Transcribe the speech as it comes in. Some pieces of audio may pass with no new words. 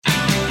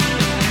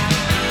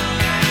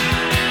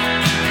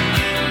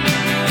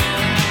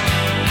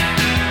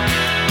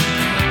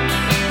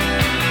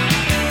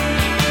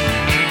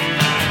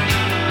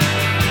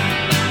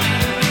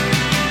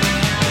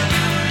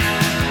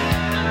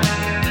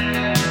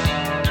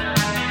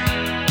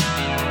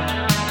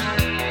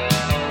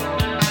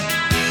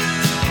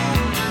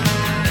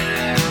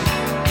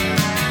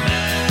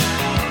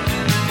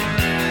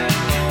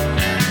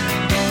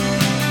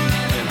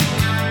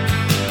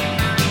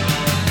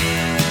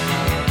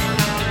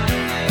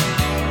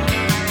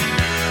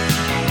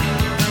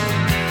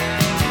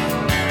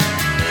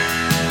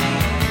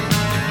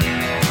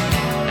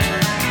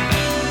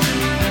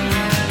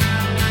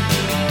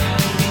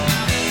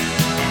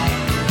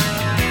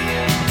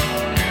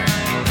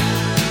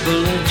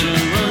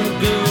Belligerent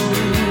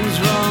ghouls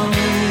run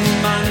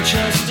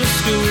Manchester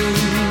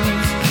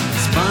schools,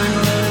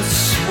 spineless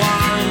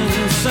swine,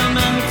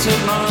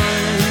 cemented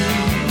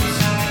minds.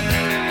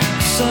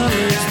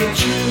 Sullies the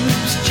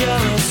troops,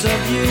 jealous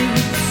of you,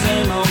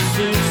 same old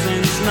suit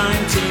since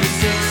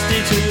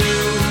 1962.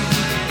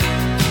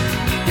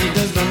 He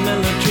does the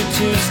military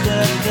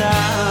two-step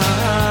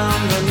down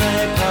the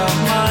nape of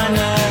my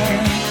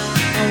neck.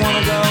 I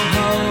wanna go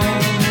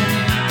home,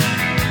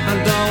 I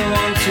don't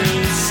want to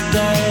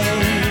stay.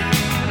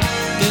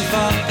 Give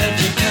up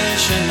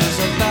education is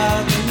a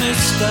bad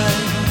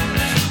mistake.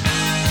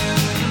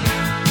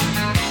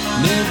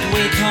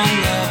 Midweek on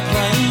the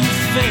playing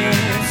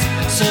fields,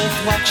 surf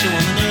wax you on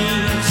the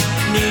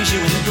knees you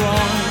in the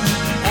groin,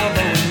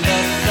 elbow in the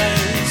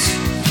face.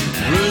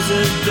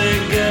 Bruises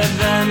bigger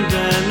than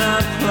dinner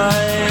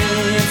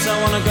plates. I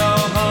wanna go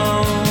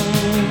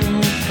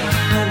home,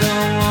 I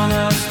don't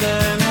wanna stay.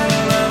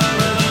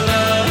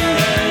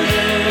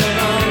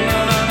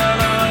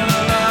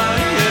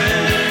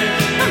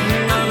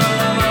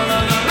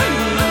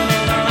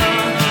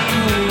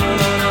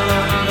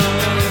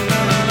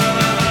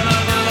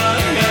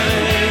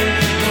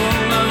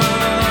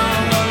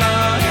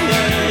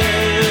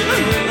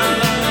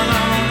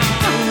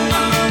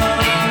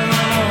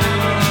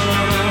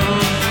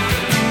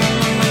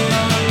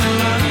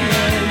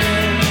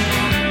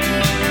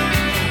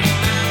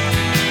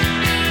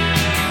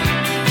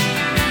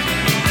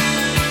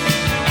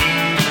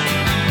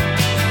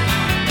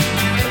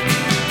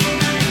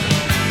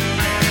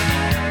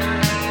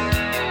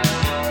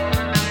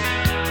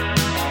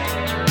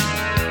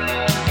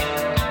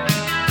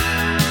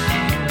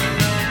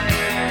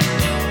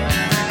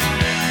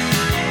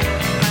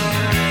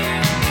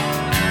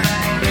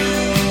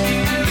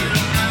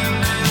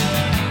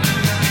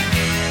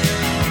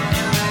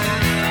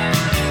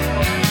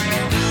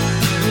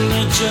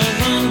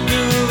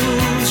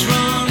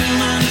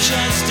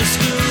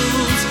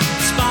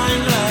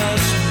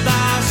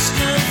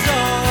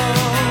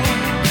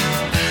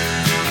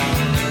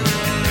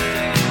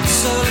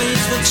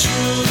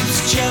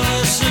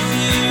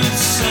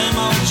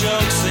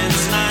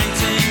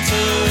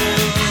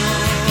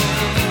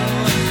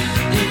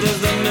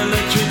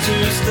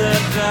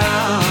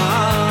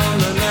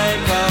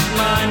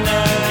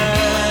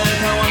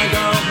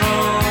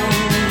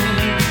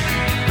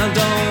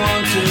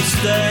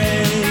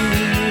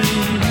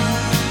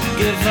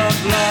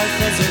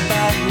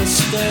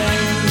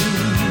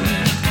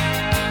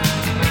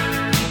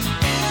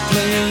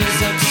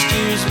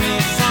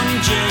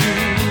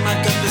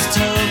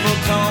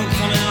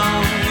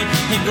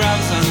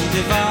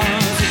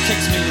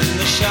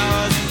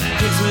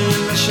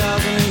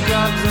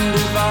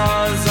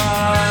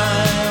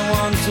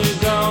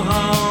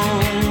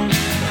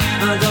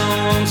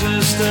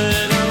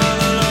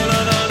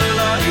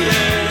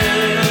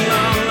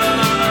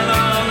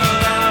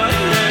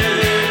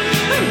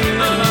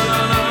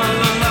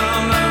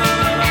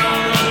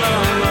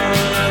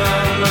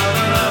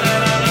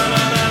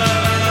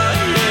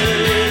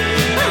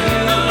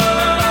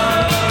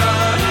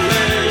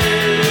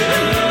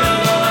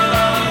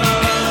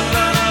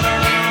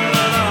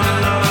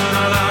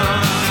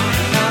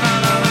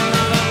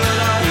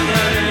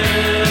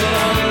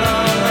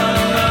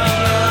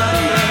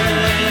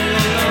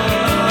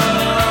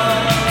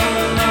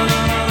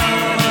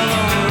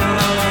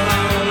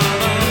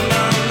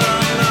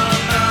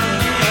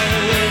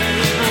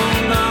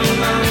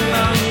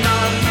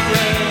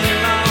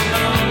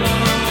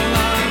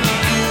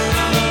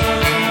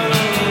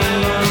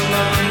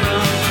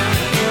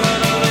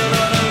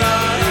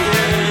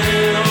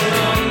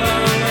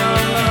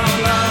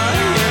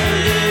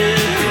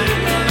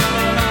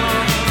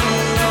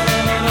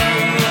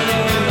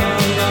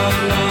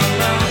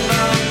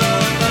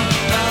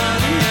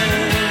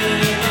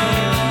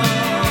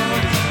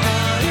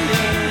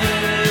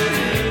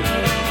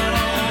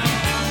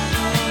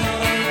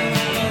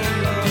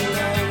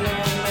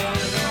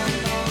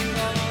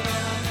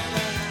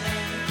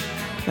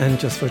 And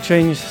just for a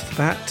change,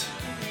 that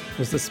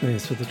was the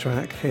Smiths with the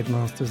track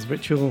Headmaster's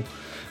Ritual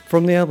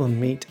from the album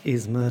Meat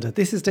is Murder.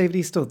 This is David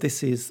Eastaugh.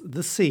 This is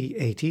the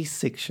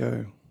C86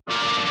 Show.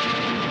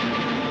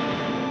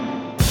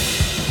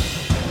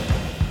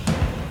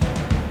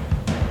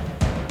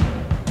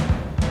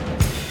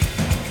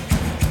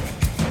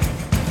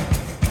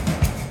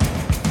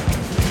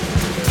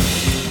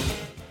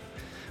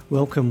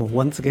 Welcome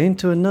once again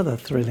to another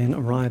thrilling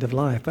ride of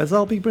life, as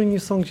I'll be bringing you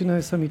songs you know,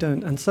 some you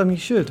don't, and some you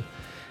should.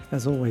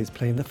 As always,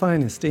 playing the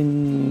finest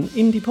in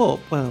indie pop.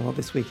 Well,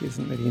 this week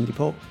isn't really indie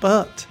pop,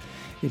 but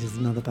it is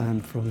another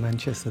band from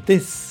Manchester.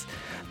 This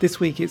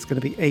week it's going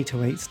to be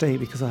 808 Stay,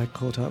 because I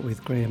caught up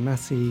with Graham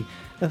Massey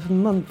a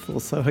month or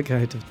so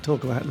ago to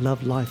talk about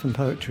love, life and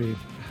poetry.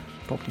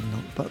 Probably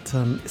not, but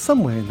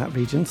somewhere in that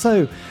region.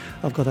 So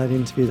I've got that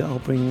interview that I'll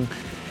bring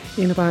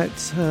in about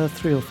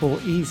 3 or 4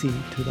 easy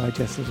to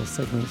digest little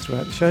segments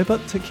throughout the show.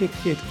 But to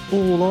kick it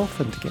all off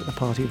and to get the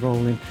party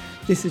rolling,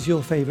 this is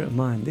your favourite of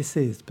mine. This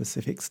is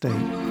Pacific State.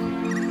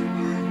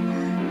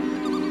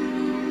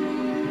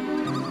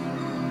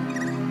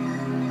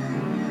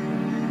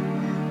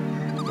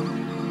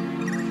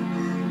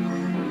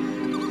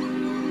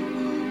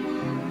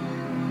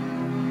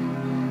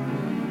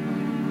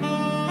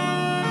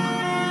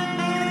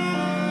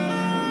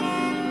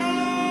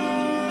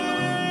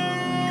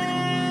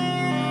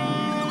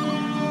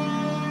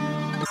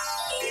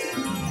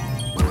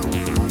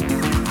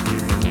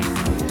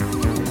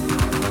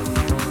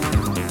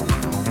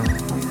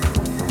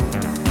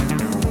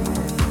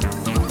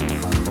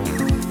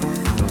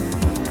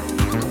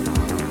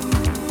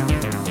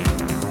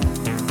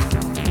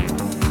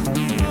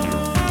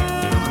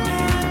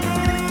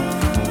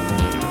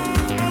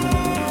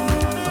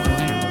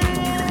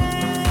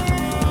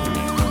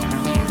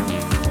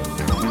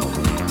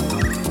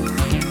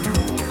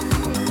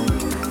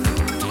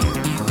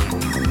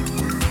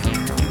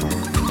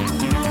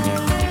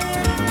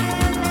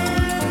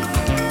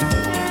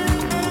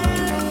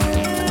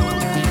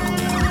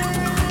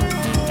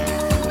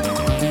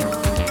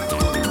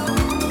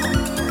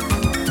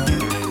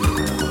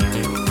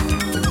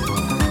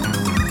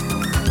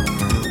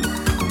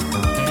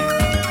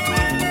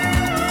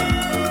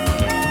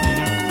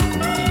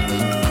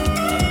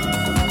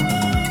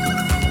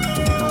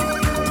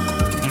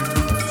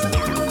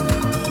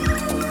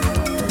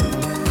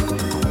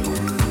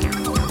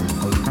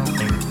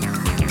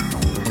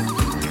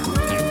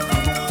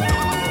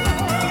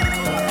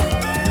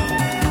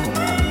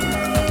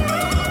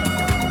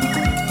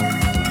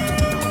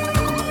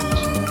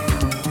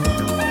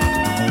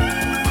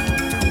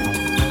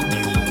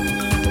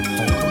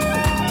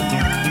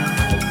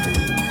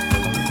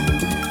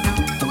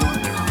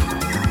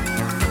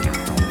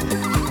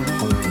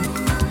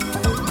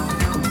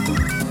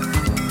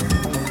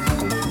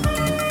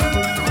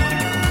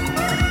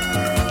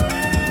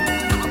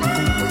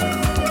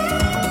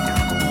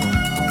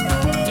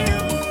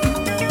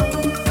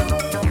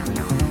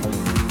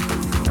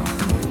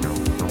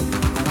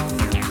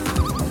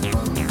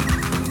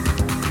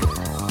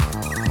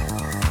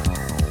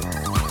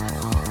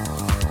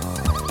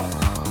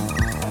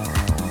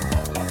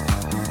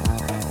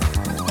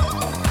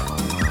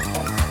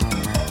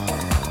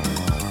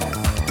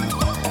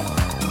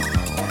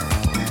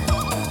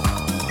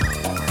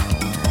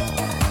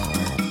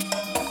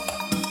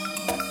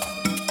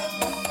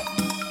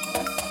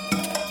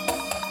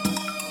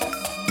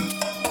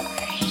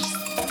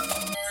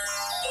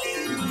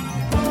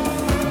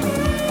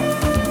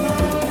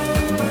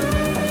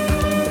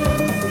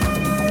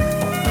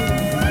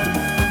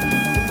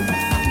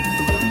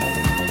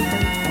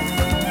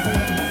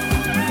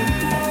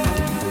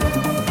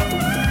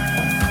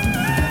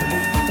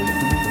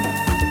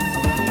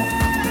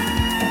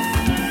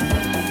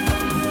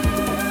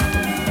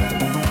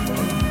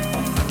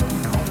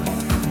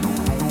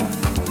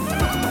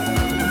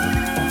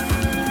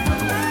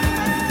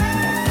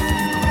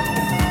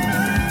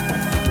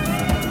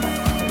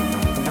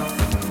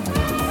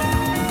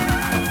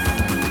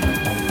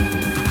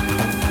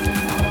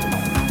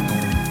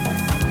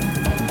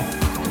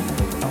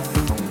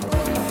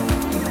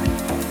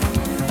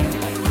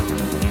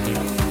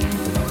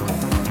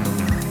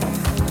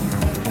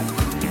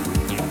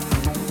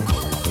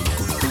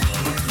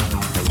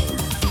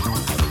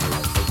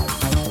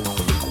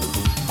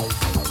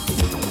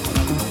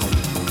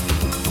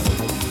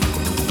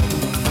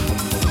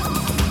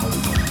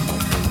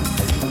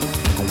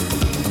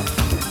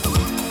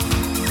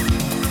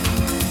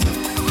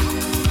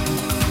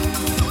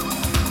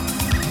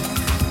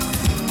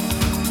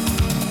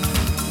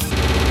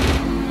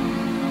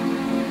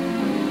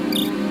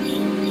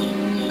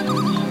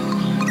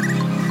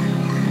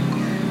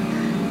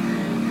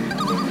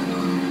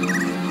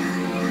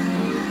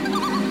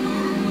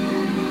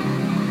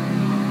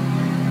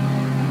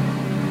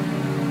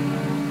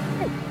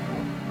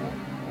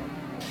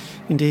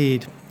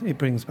 Indeed, it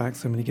brings back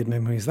so many good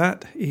memories.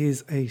 That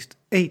is a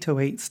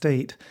 808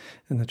 State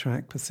and the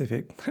track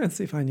Pacific. As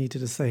if I needed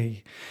to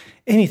say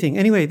anything.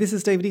 Anyway, this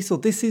is David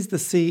Eastaugh. This is the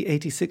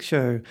C86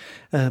 show,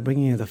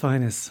 bringing you the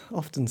finest,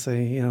 often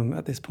say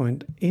at this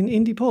point, in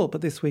indie pop,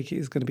 but this week it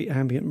is going to be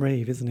ambient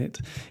rave, isn't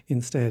it,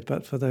 instead?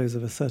 But for those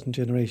of a certain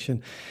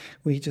generation,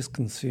 we just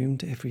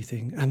consumed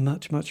everything and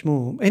much, much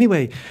more.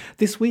 Anyway,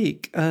 this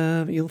week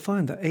you'll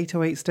find that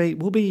 808 State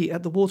will be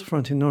at the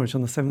Waterfront in Norwich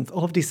on the 7th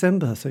of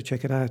December, so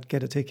check it out,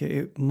 get a ticket.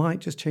 It might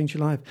just change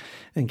your life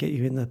and get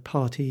you in the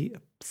party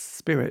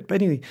spirit.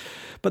 But anyway,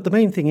 the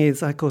main thing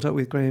is I caught up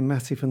with Graham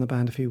Massey from the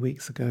band a few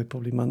weeks ago,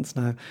 probably months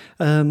now.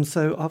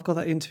 So I've got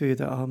that interview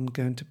that I'm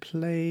going to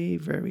play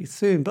very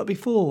soon. But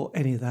before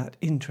any of that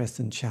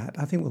interesting chat,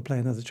 I think we'll play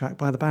another track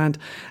by the band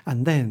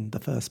and then the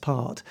first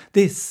part.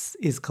 This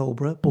is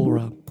Cobra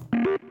Bora.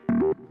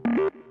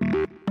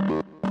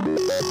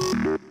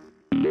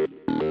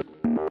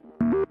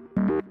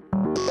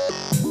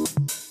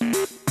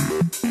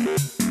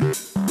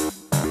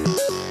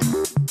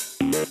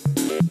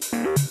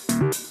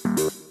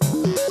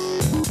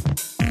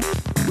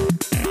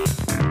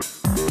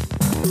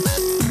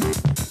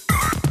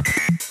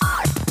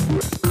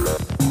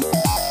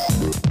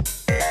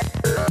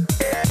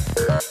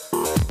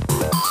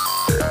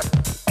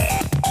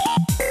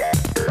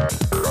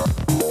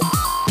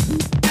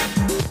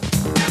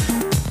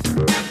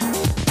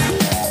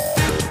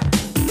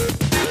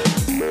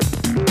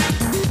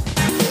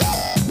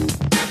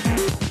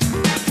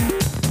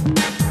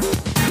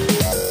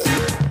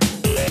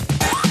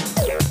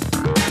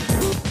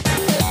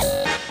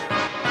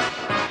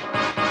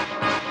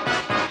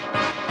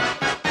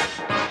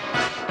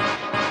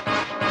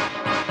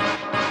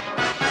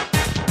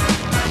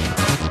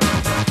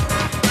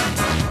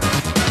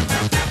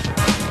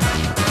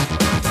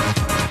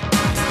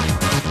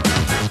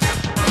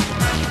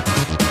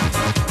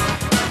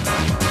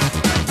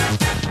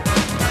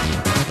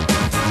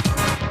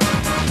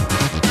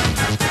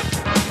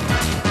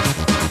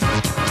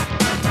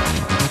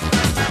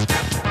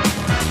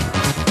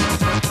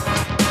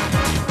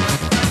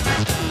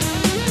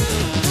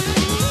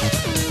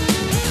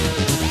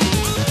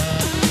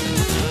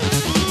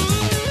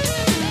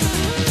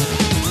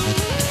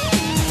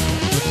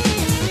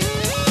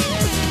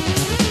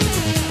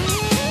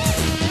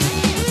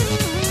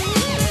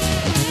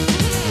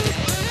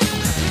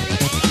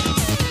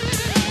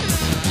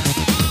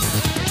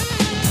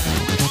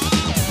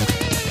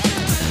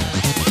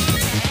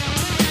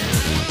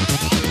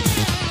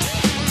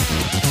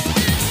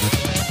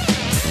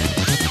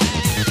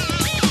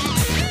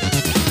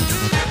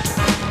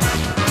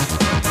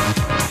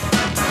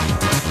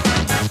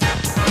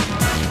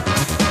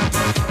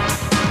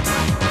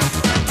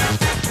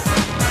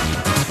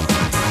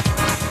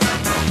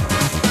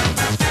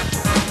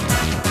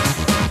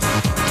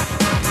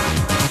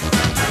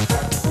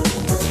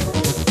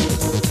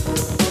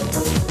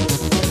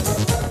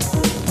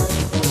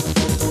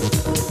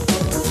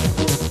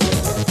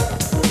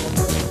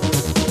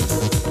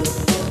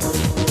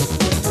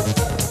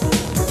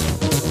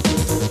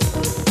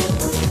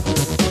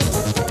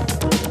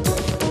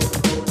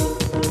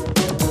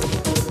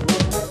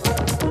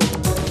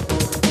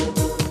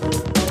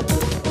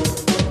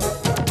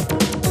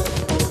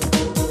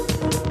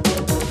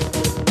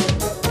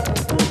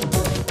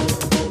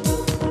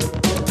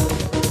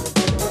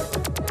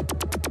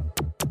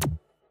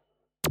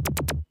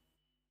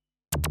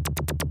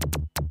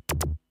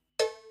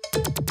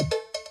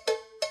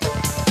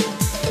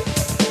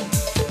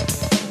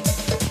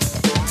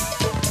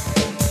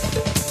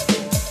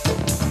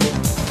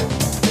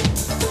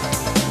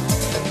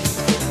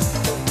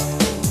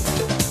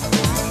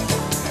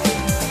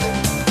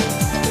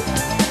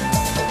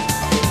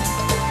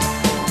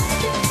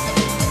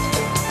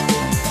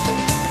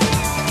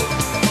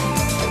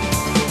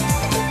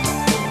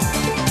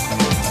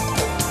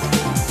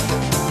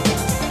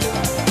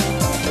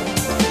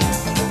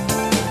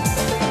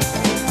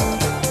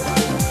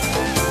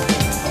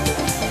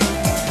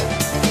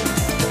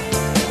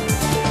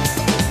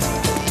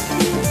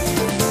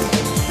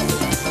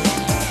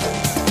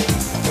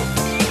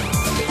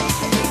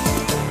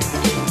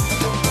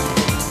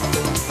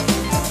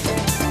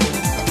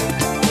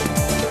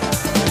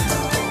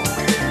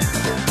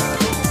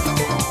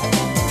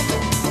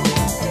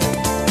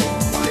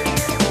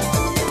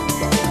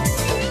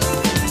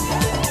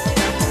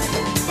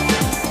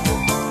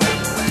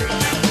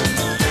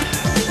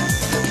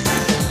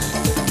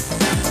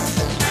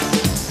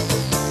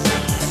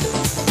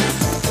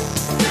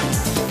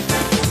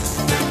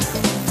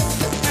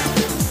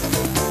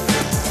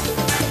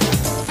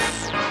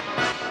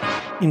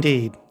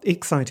 Indeed,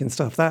 exciting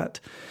stuff. That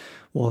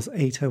was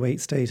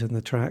 808 State and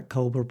the track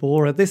Cobra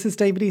Bora. This is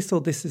David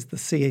Eastaugh. This is the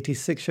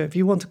C86 show. If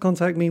you want to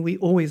contact me, we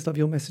always love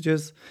your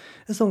messages,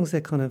 as long as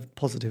they're kind of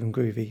positive and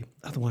groovy.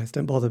 Otherwise,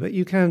 don't bother. But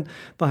you can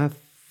via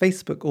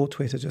Facebook or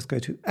Twitter. Just go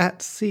to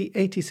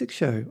 @C86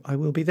 show. I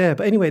will be there.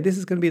 But anyway, this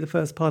is going to be the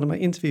first part of my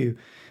interview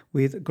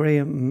with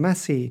Graham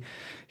Massey,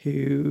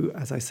 who,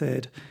 as I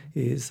said,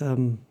 is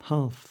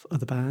half of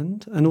the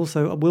band, and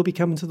also will be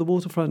coming to the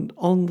Waterfront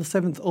on the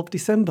 7th of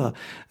December.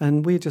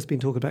 And we've just been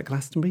talking about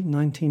Glastonbury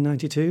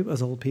 1992,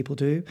 as old people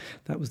do.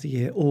 That was the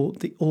year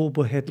the Orb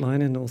were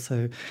headlining, and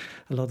also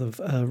a lot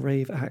of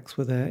rave acts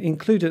were there,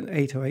 including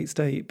 808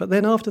 State. But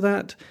then after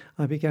that,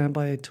 I began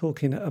by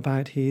talking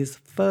about his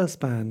first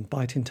band,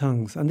 Biting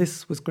Tongues, and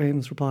this was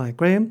Graham's reply.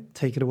 Graham,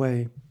 take it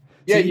away.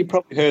 Yeah, you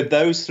probably heard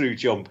those through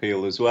John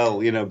Peel as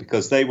well, you know,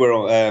 because they were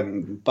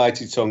on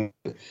Biting Tongue.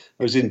 I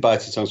was in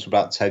Biting Tongues for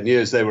about 10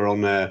 years. They were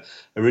on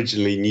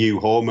originally New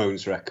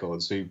Hormones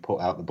Records, who put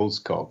out the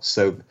Buzzcocks,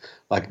 so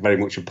like very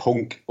much a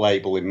punk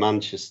label in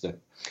Manchester.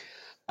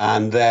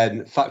 And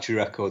then Factory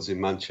Records in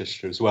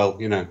Manchester as well,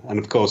 you know. And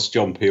of course,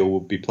 John Peel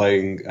would be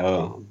playing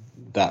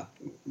that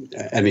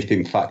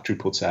anything Factory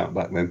puts out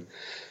back then.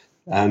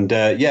 And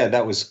yeah,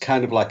 that was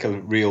kind of like a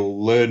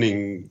real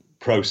learning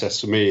process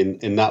for me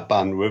in that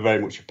band. We're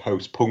very much a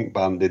post-punk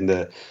band in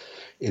the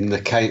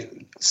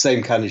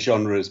same kind of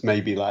genre as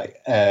maybe like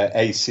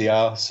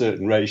ACR,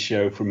 Certain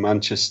Ratio from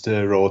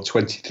Manchester, or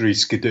 23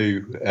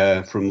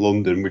 Skidoo from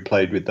London. We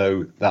played with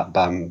that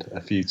band a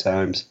few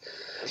times.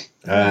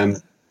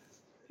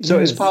 So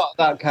it's part of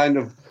that kind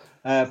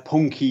of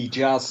punky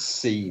jazz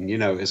scene, you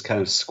know, it's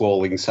kind of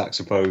squalling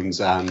saxophones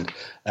and,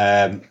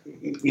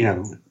 you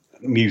know,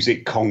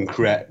 music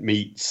concrete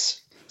meets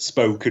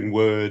spoken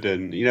word,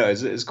 and you know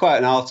it's quite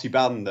an arty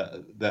band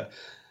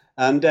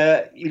and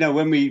you know,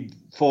 when we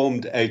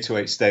formed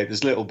 808 State,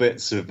 there's little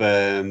bits of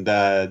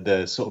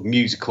the sort of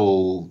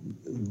musical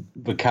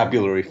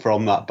vocabulary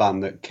from that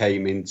band that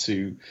came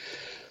into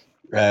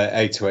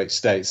 808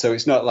 State, so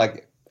it's not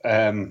like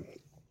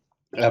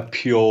a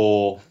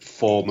pure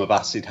form of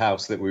acid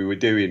house that we were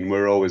doing.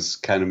 We're always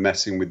kind of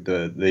messing with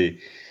the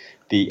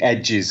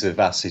edges of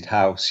acid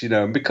house, you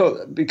know, and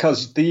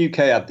because the UK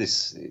had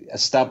this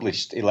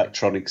established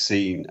electronic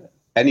scene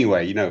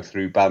anyway, you know,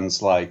 through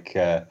bands like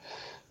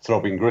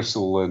Throbbing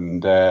Gristle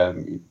and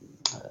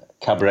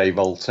Cabaret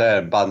Voltaire,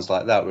 and bands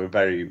like that were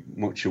very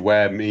much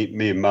aware.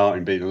 Me and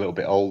Martin, being a little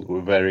bit old, were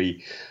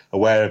very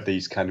aware of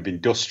these kind of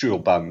industrial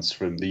bands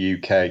from the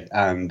UK,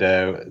 and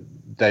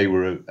they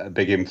were a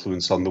big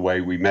influence on the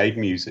way we made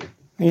music.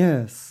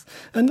 Yes,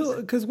 and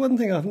because one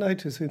thing I've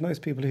noticed with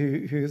most people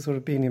who have sort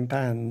of been in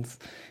bands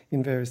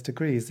in various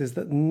degrees is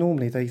that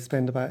normally they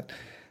spend about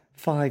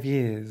 5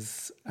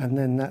 years and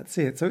then that's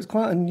it. So it's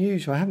quite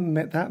unusual. I haven't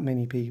met that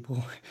many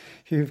people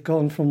who've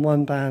gone from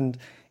one band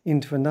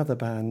into another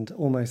band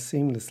almost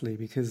seamlessly,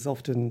 because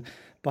often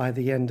by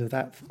the end of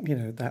that, you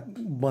know, that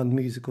one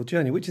musical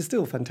journey, which is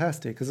still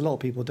fantastic, because a lot of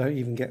people don't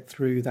even get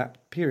through that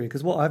period.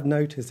 Because what I've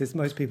noticed is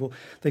most people,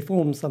 they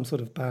form some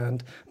sort of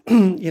band,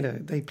 you know,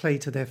 they play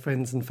to their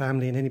friends and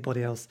family and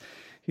anybody else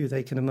who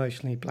they can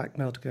emotionally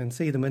blackmail to go and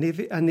see them.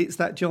 And it's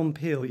that John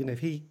Peel, you know, if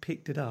he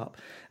picked it up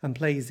and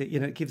plays it, you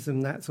know, it gives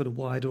them that sort of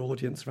wider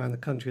audience around the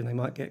country, and they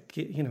might get,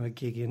 you know, a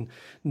gig in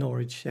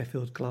Norwich,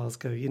 Sheffield,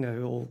 Glasgow, you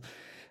know, or,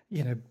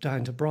 you know,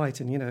 down to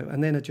Brighton, you know,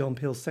 and then a John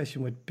Peel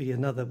session would be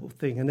another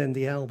thing, and then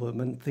the album,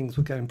 and things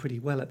were going pretty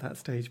well at that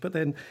stage. But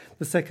then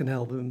the second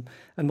album,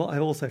 and what I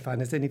also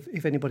found is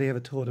if anybody ever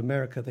toured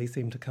America, they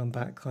seem to come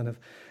back kind of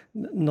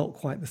not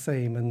quite the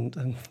same,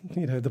 and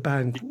you know, the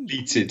band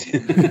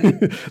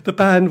the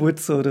band would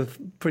sort of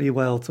pretty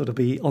well sort of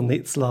be on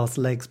its last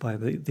legs by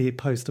the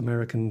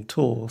post-American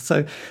tour.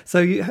 So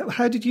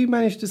how did you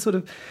manage to sort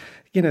of,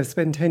 you know,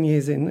 spend 10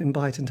 years in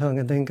Biting Tongue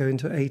and then go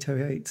into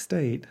 808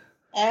 State?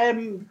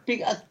 I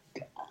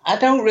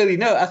don't really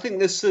know. I think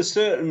there's a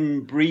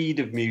certain breed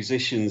of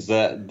musicians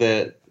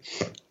that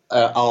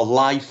are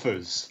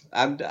lifers,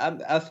 and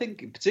I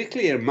think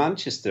particularly in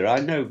Manchester, I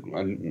know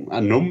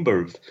a number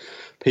of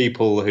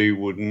people who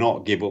would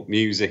not give up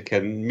music,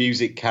 and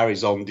music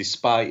carries on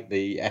despite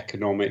the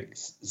economic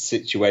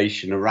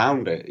situation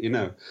around it. You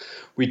know,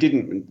 we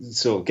didn't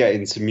sort of get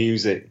into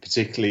music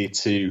particularly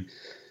to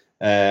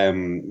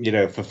you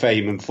know, for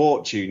fame and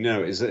fortune.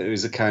 No, it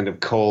was a kind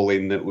of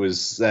calling that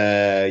was,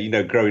 you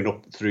know, growing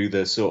up through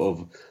the sort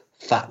of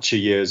Thatcher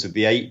years of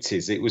the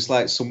 80s. It was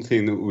like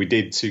something that we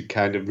did to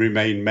kind of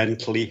remain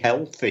mentally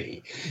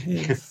healthy.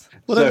 Yes.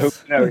 Well,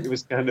 so, you know, it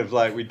was kind of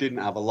like we didn't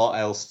have a lot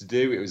else to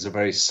do. It was a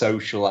very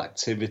social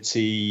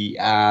activity,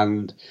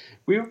 and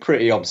we were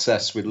pretty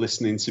obsessed with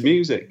listening to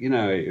music. You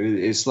know,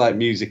 it's like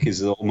music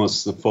is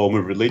almost a form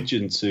of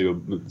religion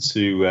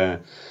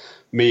to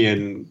me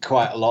and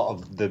quite a lot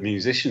of the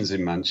musicians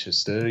in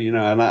Manchester, you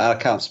know, and I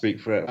can't speak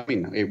for it. I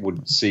mean, it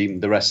would seem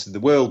the rest of the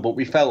world, but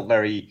we felt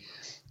very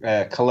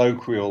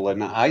colloquial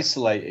and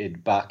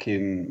isolated back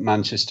in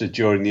Manchester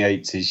during the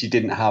 80s. You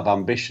didn't have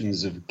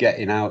ambitions of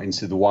getting out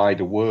into the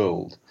wider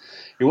world.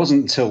 It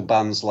wasn't until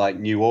bands like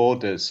New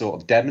Order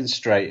sort of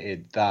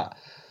demonstrated that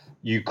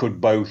you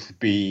could both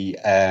be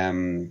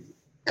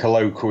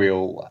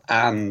colloquial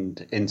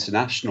and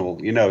international.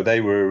 You know,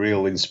 they were a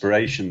real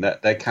inspiration.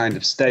 That they kind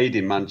of stayed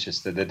in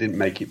Manchester. They didn't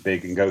make it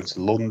big and go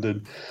to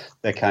London.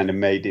 They kind of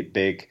made it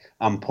big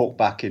and put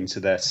back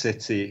into their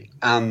city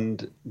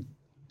and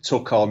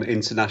took on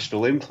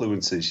international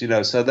influences, you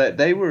know. So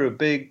they were a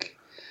big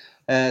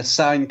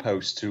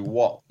signpost to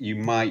what you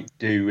might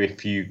do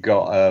if you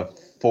got a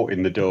foot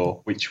in the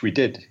door, which we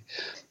did.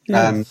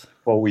 Yes.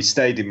 Well, we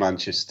stayed in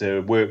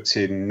Manchester, worked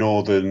in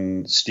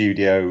northern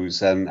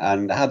studios,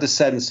 and had a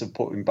sense of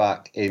putting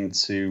back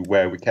into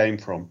where we came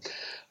from,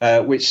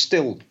 which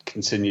still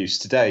continues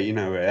today. You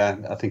know,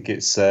 I think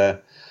it's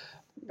a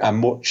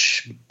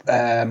much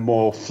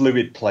more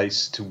fluid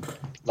place to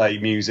play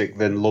music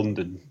than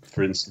London,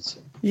 for instance.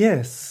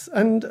 Yes,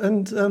 and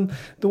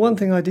the one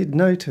thing I did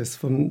notice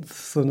from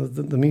sort of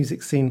the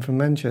music scene from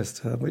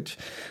Manchester, which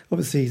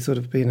obviously sort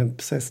of been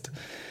obsessed,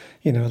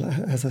 you know,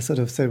 as I sort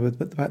of said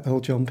about the whole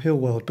John Peel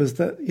world, was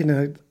that, you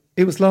know,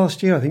 it was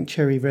last year, I think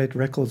Cherry Red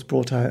Records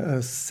brought out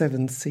a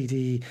 7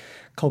 CD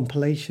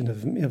compilation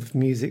of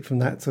music from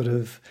that sort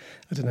of,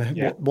 I don't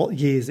know what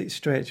years it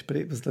stretched, but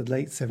it was the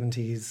late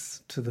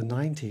 70s to the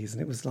 90s,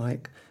 and it was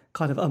like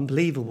kind of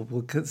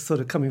unbelievable, sort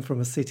of coming from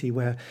a city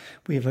where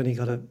we've only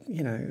got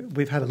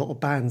we've had a lot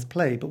of bands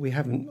play, but we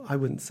haven't, I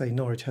wouldn't say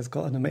Norwich has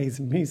got an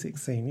amazing music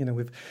scene. You know,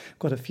 we've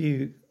got a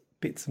few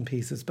bits and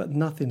pieces, but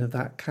nothing of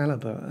that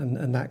caliber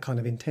and that kind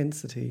of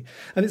intensity.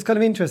 And it's kind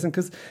of interesting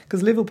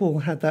because Liverpool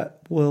had that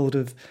world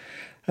of,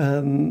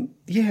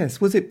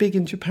 was it big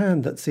in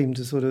Japan that seemed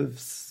to sort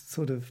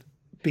of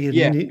be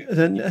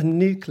a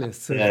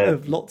nucleus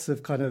of lots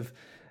of kind of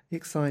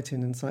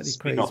exciting and slightly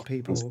crazy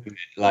people.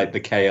 Like the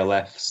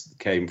KLFs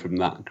came from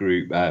that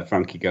group.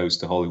 Frankie Goes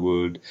to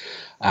Hollywood,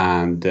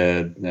 and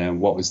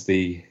what was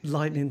the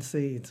Lightning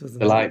Seeds? Wasn't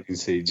the Lightning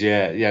Seeds?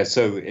 Yeah.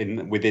 So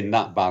within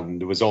that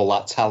band, there was all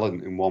that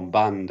talent in one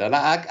band, and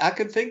I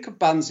could think of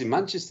bands in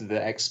Manchester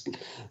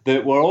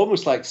that were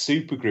almost like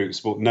super groups,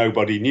 but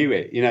nobody knew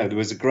it. You know, there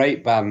was a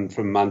great band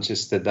from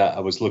Manchester that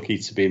I was lucky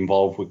to be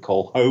involved with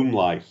called Home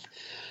Life,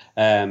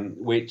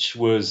 which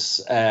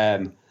was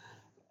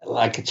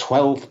like a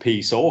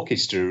 12-piece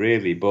orchestra,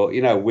 really. But,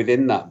 you know,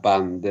 within that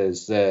band,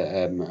 there's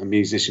a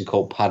musician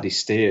called Paddy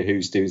Steer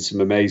who's doing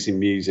some amazing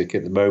music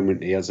at the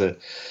moment. He has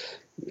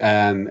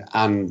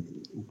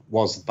and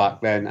was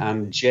back then,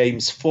 and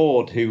James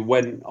Ford, who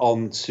went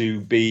on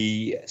to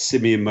be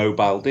Simeon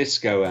Mobile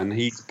Disco, and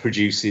he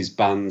produces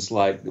bands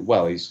like,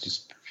 well,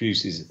 he's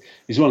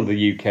one of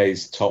the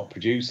UK's top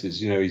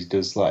producers. You know, he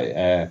does like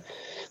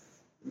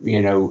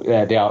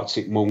the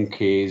Arctic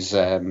Monkeys,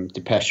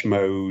 Depeche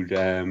Mode,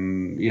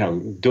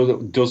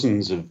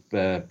 dozens of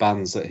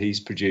bands that he's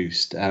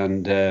produced.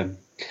 And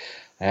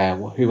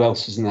who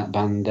else was in that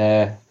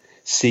band?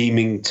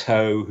 Seeming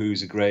Toe,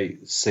 who's a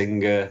great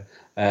singer.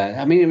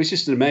 I mean, it was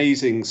just an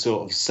amazing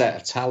sort of set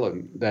of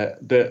talent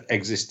that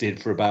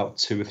existed for about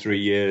 2 or 3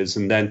 years.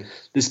 And then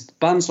there's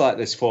bands like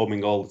this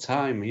forming all the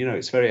time. You know,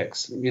 it's very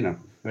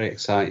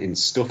exciting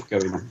stuff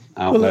going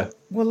out there.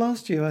 Well,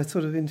 last year I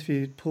sort of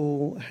interviewed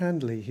Paul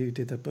Handley, who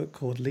did a book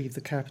called Leave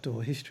the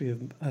Capital, a history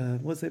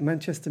of, was it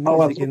Manchester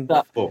music? I love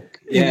that book.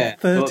 In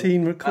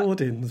 13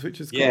 recordings, which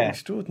is quite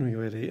extraordinary,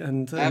 really.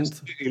 And I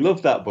absolutely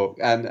love that book.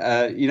 And,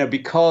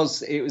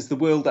 because it was the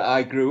world that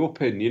I grew up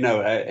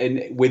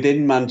in,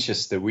 within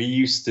Manchester, we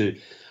used to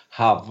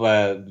have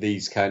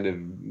these kind of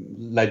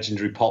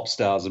legendary pop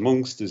stars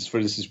amongst us. For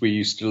instance, we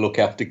used to look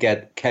after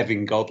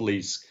Kevin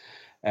Godley's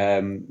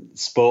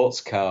sports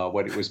car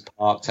when it was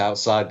parked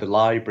outside the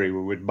library.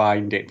 We would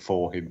mind it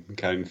for him,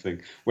 kind of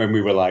thing, when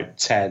we were like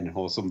 10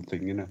 or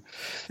something,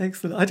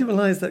 Excellent. I didn't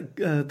realise that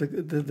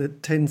the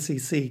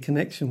 10cc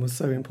connection was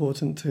so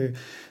important to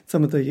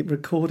some of the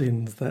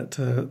recordings that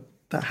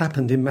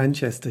happened in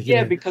Manchester.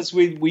 Yeah, because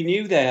we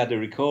knew they had a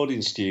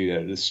recording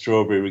studio, the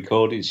Strawberry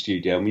Recording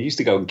Studio, and we used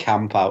to go and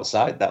camp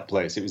outside that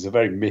place. It was a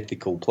very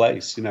mythical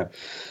place,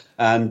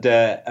 And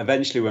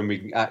eventually, when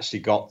we actually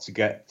got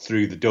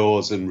through the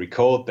doors and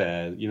record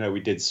there, we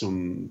did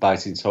some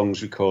Biting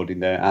Tongues recording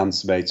there and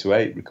some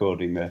 808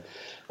 recording there.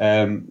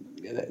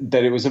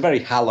 Then it was a very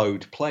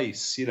hallowed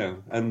place,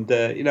 And,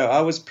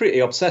 I was pretty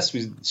obsessed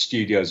with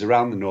studios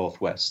around the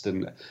Northwest,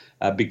 and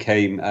I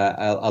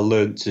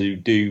learned to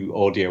do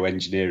audio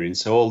engineering.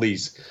 So all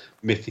these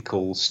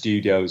mythical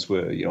studios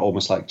were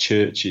almost like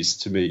churches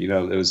to me.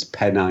 There was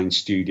Pennine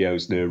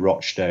Studios near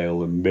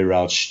Rochdale and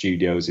Mirage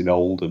Studios in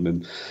Oldham,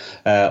 and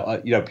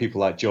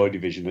people like Joy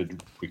Division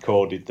had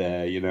recorded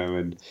there,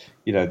 and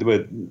there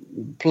were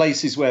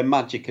places where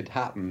magic had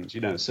happened,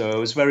 so I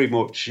was very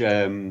much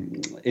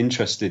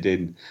interested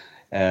in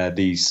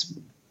these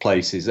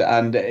places.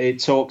 And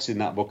it talks in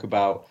that book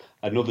about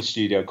another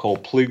studio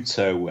called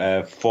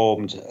Pluto,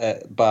 formed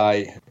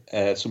by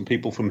some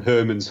people from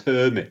Herman's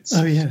Hermits.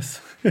 Oh,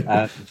 yes.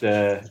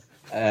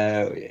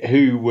 And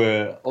who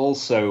were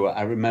also,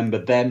 I remember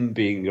them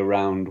being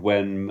around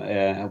when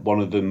one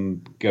of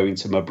them going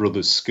to my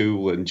brother's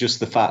school, and just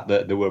the fact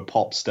that there were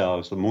pop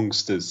stars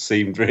amongst us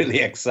seemed really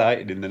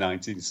exciting in the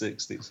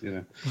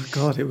 1960s, Oh,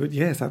 God, it would,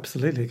 yes,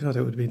 absolutely. God,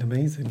 it would have been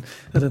amazing.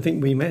 I don't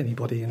think we met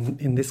anybody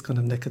in this kind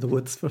of neck of the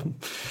woods from,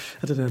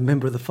 I don't know, a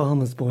member of the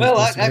Farmers Boys. Well,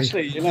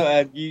 actually,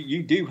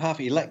 you do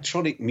have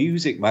Electronic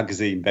Music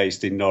magazine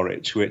based in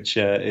Norwich, which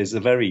is a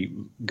very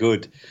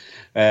good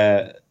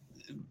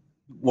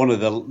one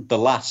of the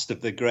last of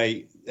the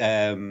great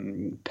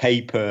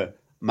paper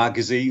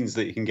magazines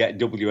that you can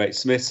get WH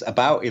Smith's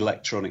about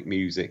electronic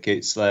music.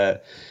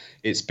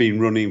 It's been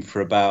running for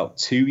about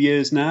 2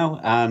 years now,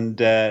 and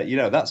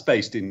that's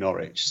based in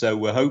Norwich. So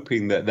we're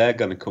hoping that they're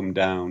going to come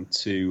down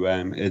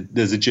to.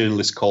 There's a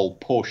journalist called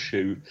Push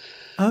who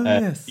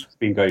yes, he's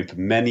been going for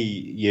many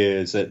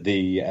years at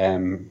the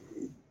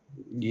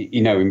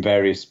in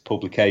various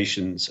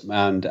publications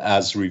and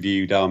has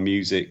reviewed our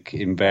music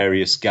in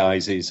various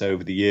guises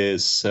over the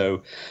years.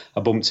 So I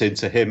bumped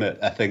into him at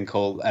a thing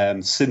called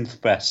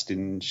Synthfest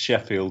in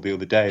Sheffield the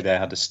other day. They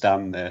had a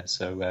stand there,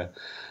 so.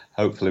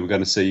 Hopefully, we're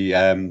going to see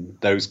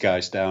those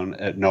guys down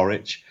at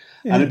Norwich,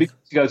 and it'd be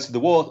good to go to the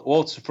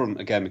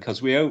waterfront again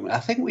because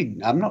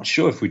I'm not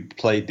sure if we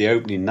played the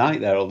opening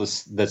night there or the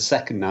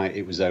second night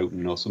it was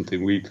open or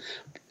something. We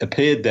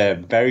appeared there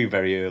very,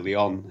 very early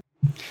on.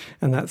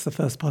 And that's the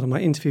first part of my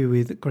interview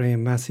with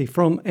Graham Massey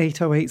from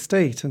 808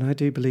 State, and I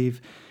do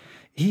believe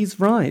he's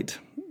right.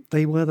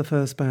 They were the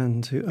first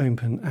band to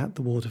open at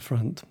the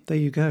waterfront. There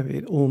you go.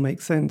 It all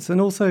makes sense. And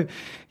also,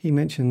 we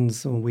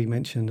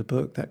mentioned a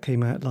book that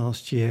came out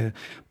last year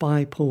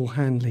by Paul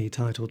Hanley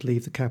titled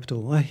Leave the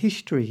Capital, A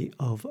History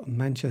of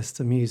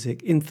Manchester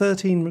Music in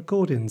 13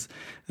 Recordings.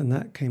 And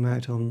that came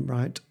out on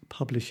Right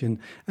Publishing.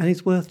 And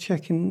it's worth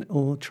checking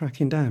or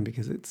tracking down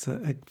because it's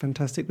a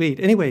fantastic read.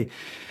 Anyway,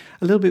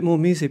 a little bit more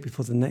music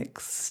before the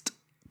next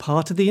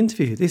part of the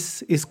interview.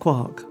 This is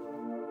Quark,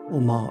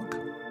 or Mark.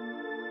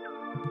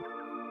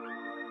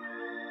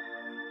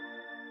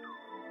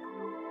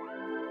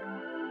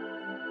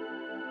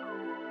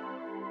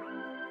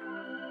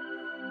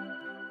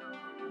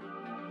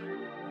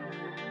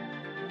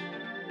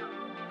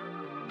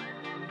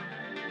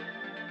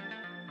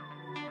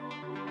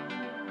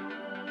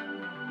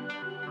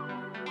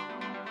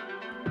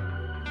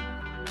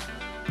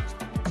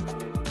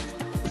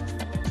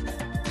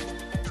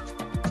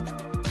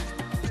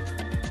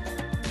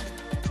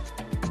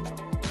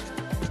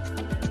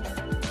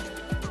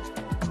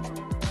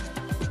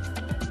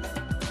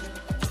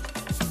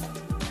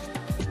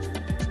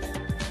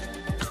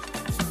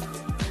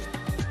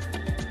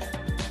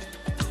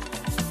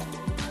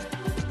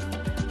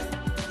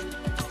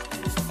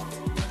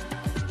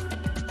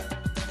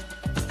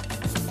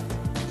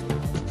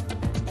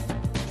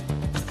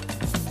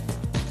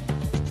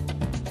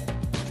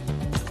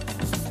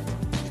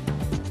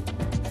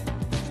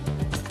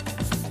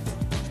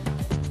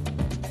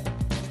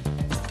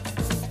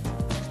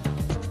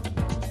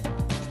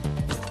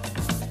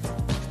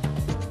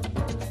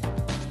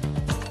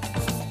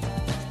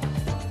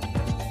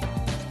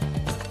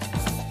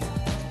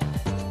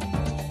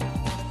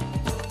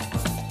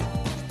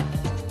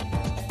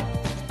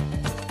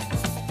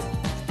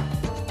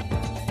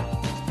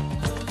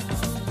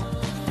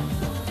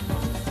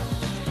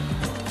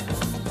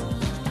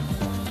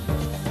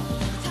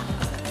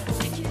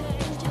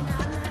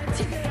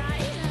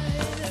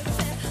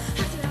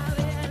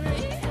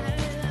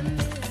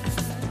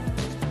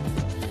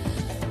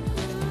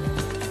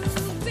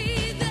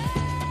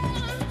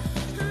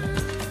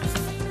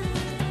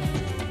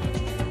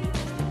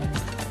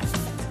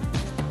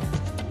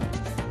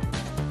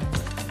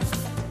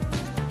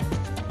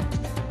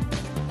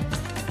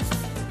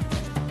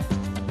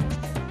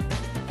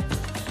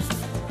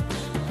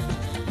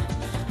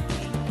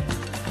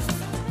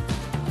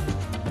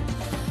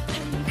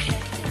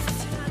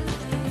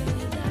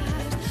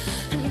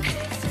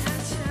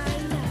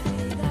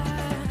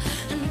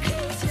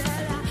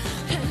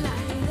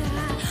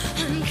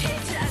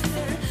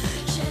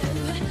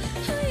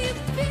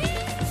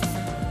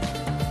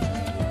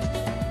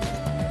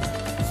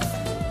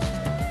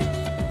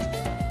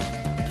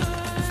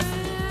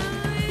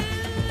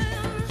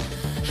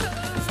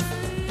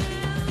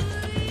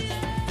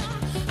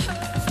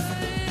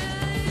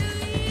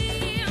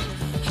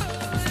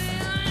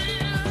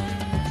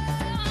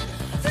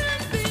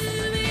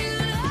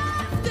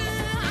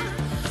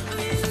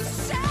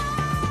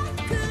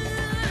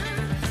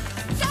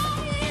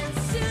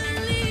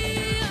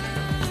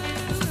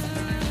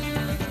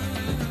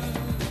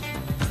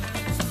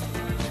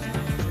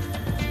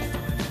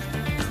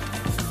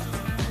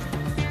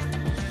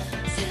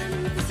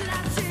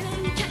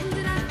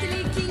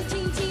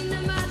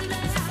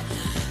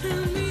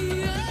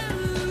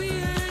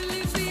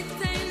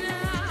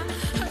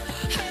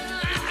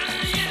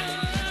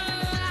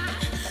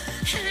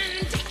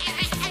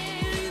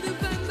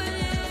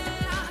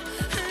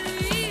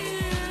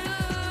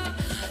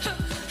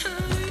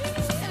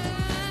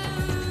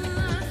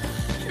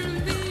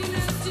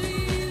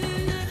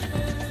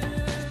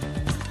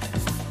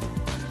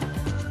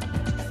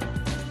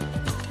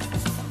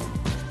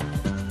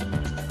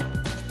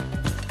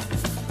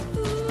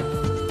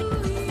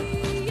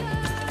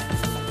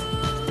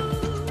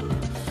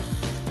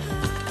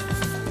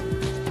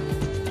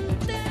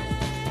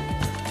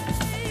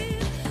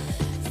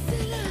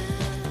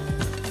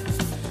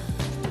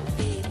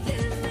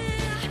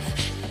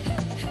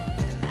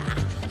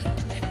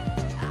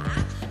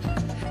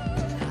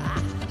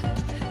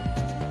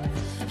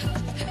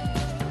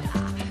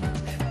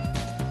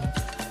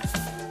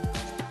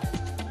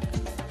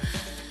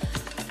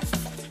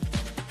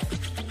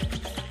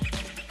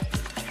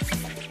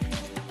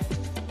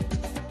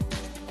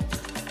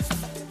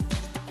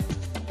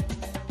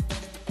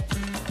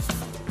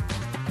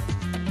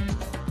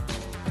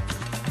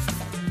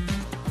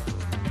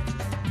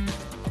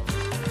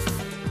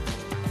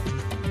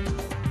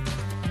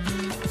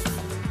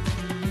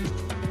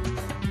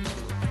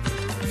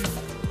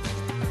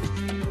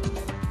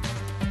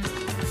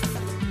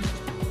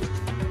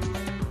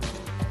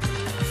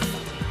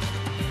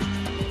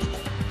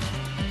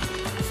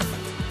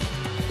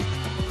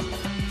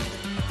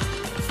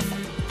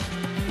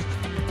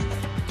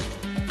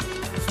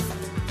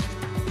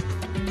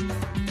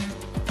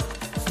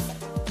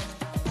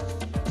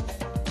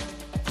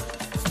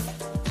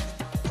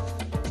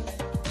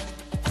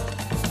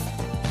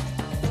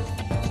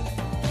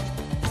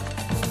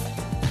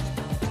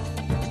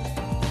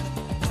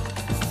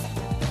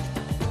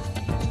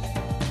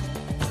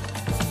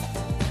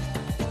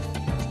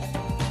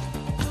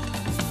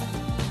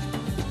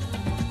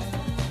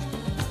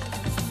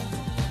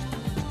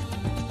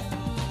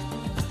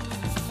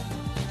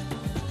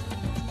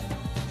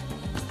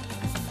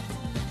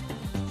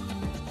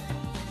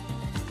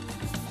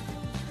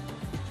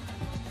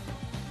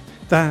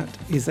 That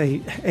is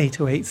a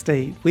 808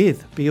 State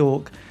with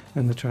Bjork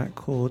and the track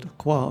called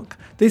Quark.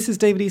 This is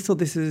David Eastaugh.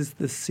 This is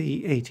the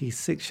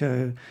C86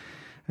 show.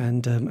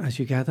 And as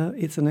you gather,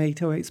 it's an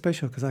 808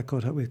 special because I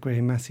caught up with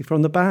Graham Massey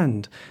from the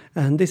band.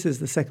 And this is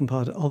the second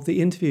part of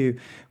the interview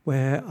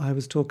where I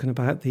was talking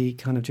about the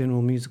kind of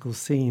general musical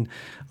scene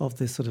of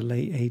this sort of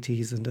late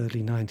 80s and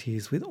early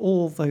 90s with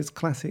all those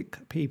classic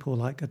people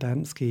like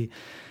Adamski,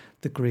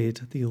 The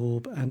Grid, The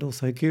Orb, and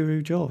also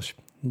Guru Josh.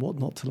 What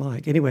not to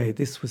like. Anyway,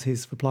 this was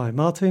his reply.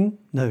 Martin?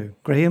 No.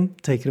 Graham,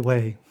 take it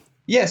away.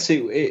 Yes,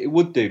 it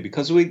would do,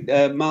 because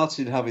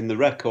Martin having the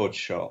record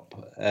shop,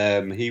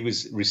 he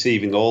was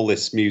receiving all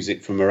this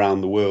music from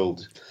around the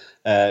world,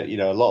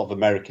 a lot of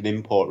American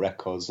import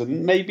records,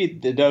 and maybe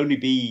there'd only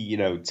be,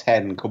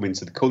 10 coming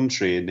to the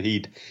country, and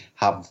he'd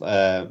have,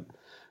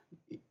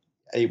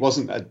 it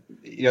wasn't,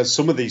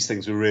 some of these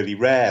things were really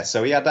rare,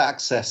 so he had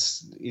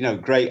access,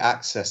 great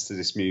access to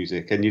this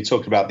music. And you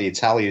talked about the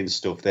Italian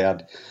stuff, they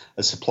had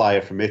a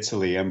supplier from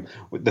Italy, and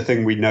the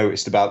thing we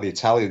noticed about the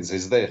Italians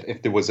is that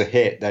if there was a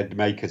hit, they'd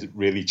make a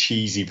really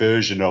cheesy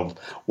version of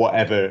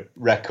whatever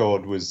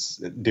record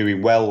was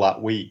doing well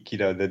that week.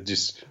 They'd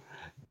just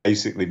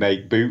basically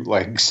make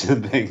bootlegs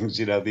and things.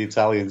 The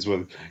Italians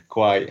were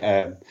quite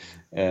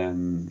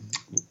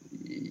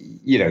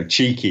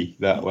cheeky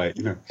that way.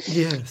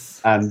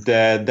 Yes. And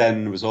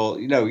then was all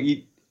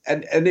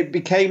and it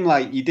became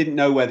like you didn't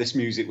know where this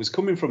music was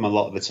coming from a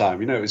lot of the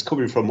time. It was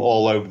coming from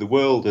all over the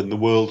world, and the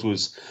world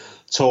was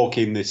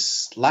talking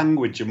this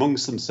language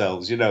amongst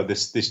themselves.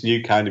 This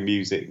new kind of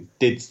music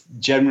did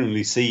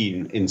generally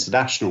seem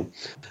international,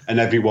 and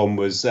everyone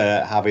was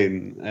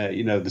having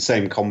the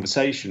same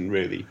conversation,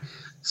 really.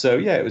 So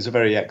yeah, it was a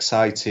very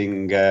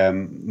exciting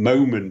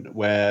moment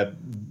where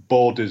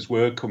borders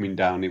were coming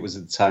down. It was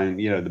at the time,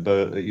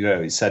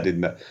 it said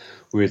in that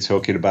we were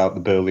talking about the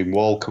Berlin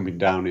Wall coming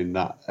down in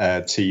that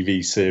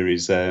TV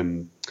series,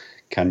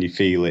 Can You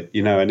Feel It?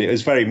 And it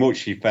was very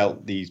much, you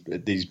felt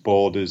these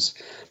borders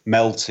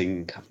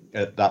melting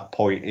at that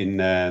point in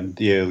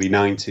the early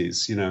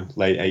 90s,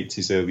 late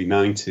 80s, early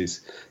 90s.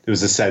 There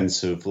was a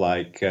sense of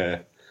like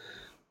a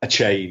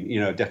change,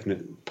 a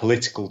definite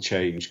political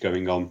change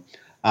going on,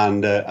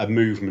 and a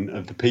movement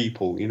of the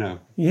people,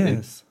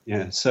 Yes.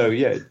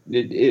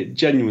 It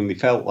genuinely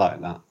felt like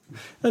that.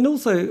 And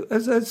also,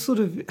 as sort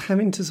of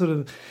having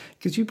to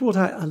because you brought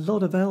out a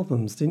lot of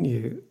albums, didn't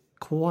you?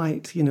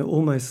 Quite,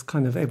 almost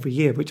kind of every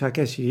year, which I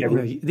guess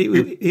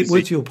it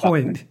was your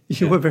point.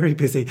 You were very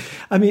busy.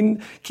 I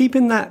mean,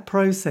 keeping that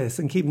process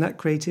and keeping that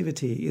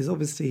creativity is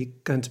obviously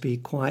going to be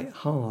quite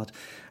hard.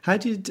 How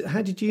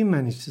did you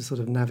manage to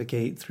sort of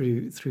navigate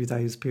through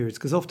those periods?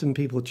 Because often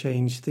people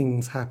change,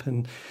 things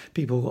happen,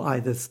 people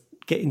either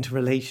get into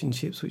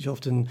relationships, which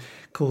often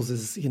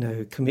causes,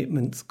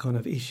 commitments kind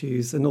of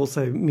issues, and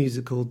also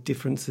musical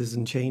differences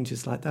and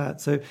changes like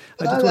that. So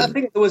I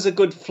think there was a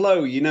good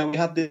flow. We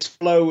had this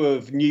flow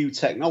of new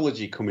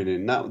technology coming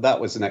in. That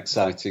was an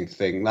exciting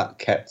thing. That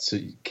kept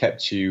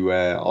you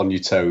on your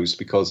toes,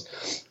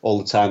 because all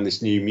the time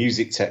this new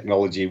music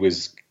technology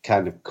was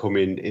kind of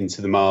coming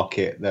into the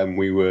market. Then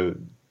we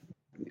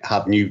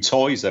had new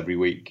toys every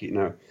week.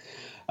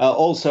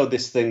 Also,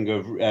 this thing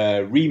of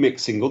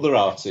remixing other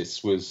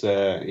artists was,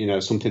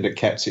 something that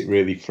kept it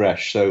really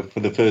fresh. So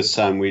for the first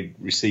time, we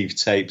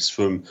received tapes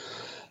from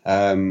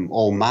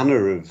all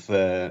manner of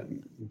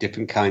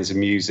different kinds of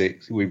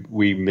music.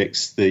 We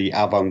mixed the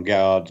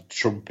avant-garde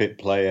trumpet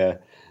player.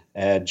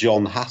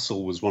 John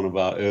Hassel was one of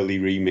our early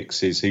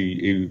remixes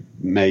who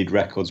made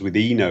records with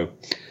Eno.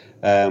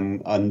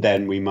 And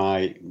then we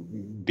might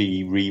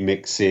be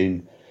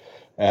remixing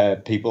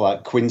people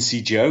like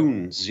Quincy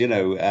Jones,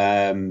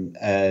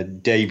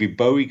 David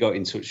Bowie got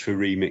in touch for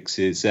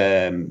remixes.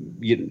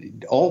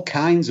 All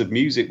kinds of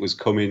music was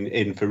coming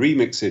in for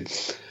remixing.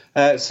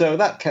 So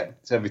that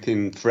kept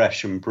everything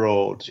fresh and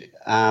broad.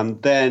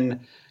 And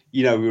then,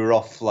 we were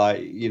off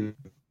in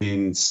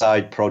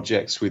side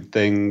projects with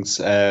things.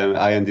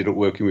 I ended up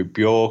working with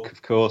Bjork,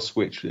 of course,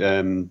 which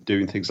doing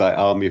things like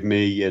Army of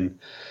Me, and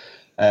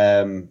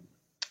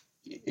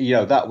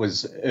that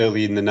was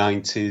early in the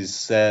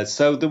 90s.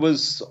 So there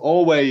was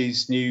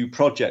always new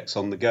projects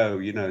on the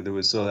go. There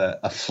was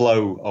a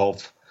flow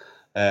of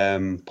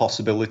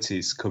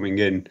possibilities coming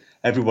in.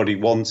 Everybody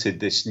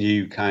wanted this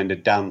new kind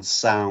of dance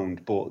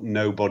sound, but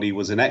nobody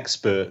was an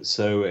expert.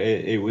 So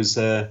it was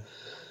a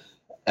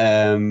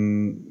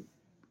time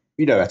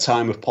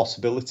of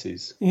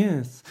possibilities.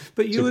 Yes,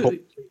 but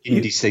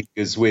indie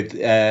singers with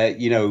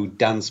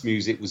dance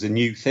music was a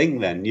new thing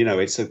then.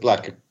 It's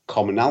like a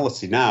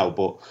commonality now,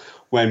 but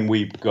when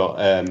we got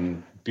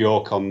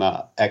Bjork on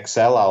that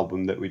XL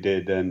album that we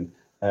did, and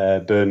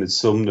Bernard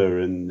Sumner,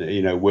 and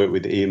worked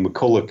with Ian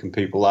McCulloch and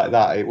people like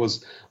that, it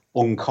was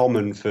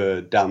uncommon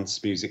for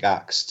dance music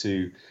acts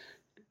to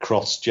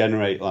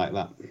cross-generate like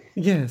that.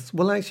 Yes,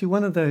 well, actually,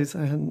 one of those,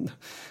 I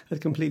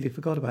completely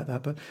forgot about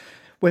that, but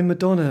when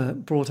Madonna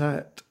brought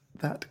out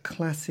that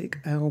classic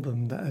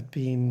album that had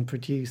been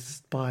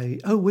produced by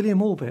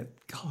William Orbit,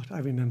 God, I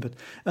remembered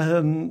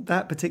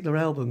that particular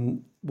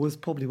album. was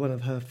probably one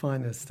of her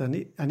finest, and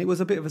it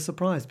was a bit of a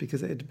surprise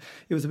because it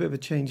was a bit of a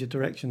change of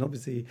direction.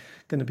 Obviously,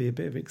 going to be a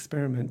bit of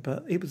experiment,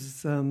 but it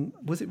was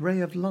it Ray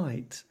of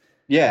Light?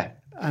 Yeah,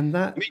 and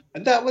that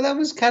that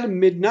was kind of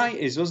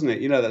mid-90s, wasn't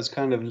it? That's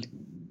kind of.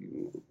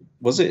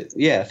 Was it?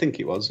 Yeah, I think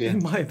it was. Yeah,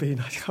 it might have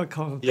been. I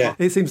can't. Yeah,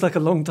 it seems like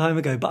a long time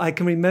ago, but I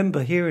can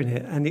remember hearing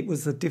it, and it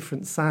was a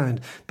different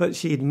sound. But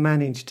she had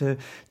managed to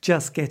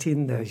just get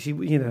in there. She,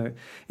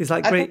 it's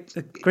like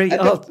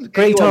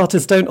great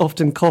artists don't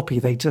often copy;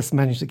 they just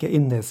manage to get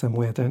in there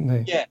somewhere, don't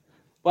they? Yeah.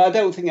 Well, I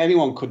don't think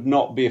anyone could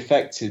not be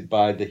affected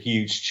by the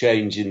huge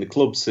change in the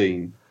club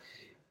scene.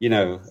 She'd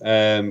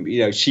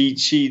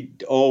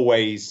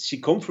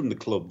come from the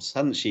clubs,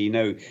 hadn't she?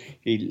 I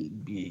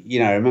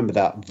remember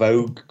that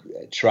Vogue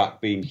track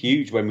being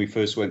huge when we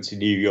first went to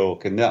New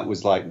York, and that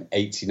was like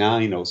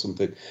 89 or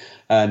something.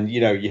 And,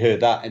 you heard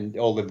that, and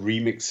all the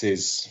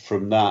remixes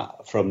from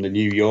the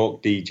New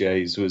York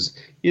DJs was,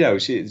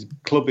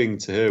 clubbing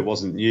to her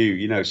wasn't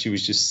new. She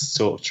was just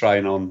sort of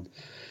trying on.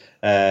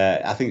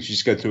 I think she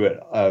just go through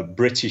a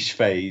British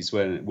phase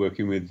when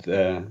working with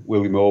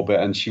William Orbit,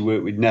 and she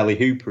worked with Nelly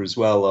Hooper as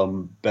well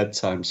on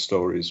Bedtime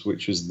Stories,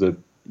 which was the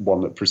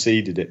one that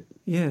preceded it.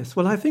 Yes,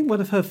 well, I think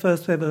one of her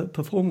first ever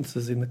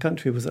performances in the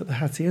country was at the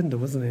Hacienda,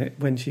 wasn't it?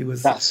 When she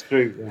was. That's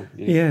true.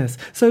 Yeah. Yes.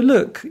 So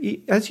look,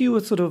 as you were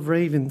sort of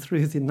raving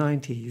through the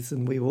 90s,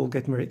 and we were all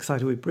getting very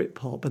excited with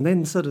Britpop, and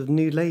then sort of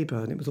New Labour,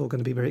 and it was all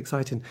going to be very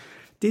exciting.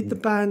 Did the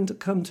band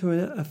come to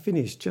a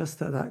finish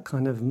just at that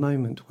kind of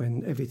moment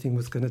when everything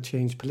was going to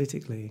change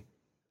politically?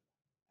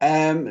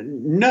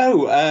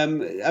 No.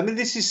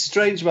 This is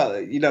strange about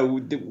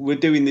it. We're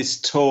doing this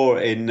tour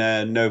in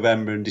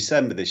November and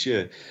December this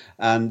year,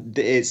 and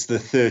it's the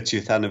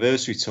 30th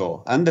anniversary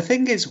tour. And the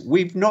thing is,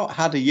 we've not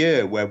had a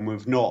year when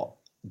we've not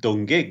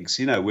done gigs.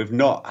 We've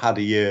not had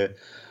a year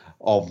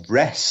of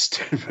rest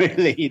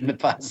really in the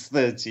past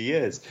 30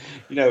 years.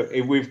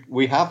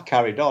 We have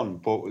carried on,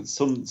 but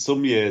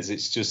some years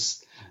it's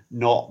just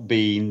not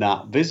been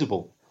that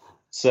visible.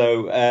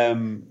 So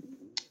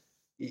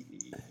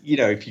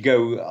if you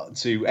go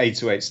to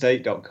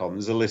 808state.com,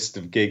 there's a list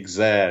of gigs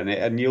there,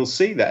 and you'll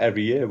see that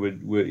every year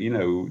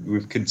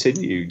we've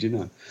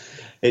continued.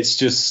 It's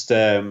just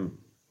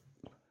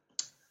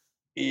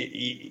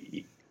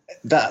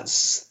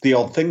that's the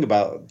odd thing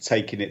about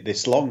taking it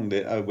this long,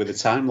 with a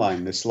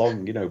timeline this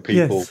long.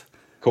 People yes.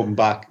 come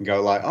back and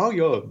go like, "Oh,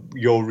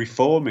 you're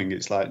reforming."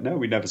 It's like, no,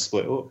 we never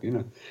split up.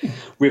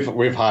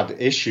 We've had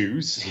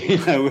issues.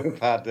 We've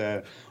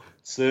had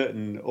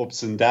certain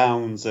ups and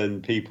downs,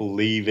 and people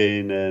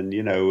leaving, and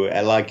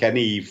like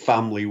any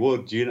family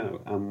would.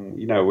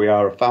 We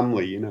are a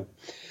family.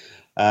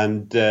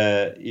 And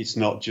it's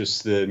not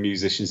just the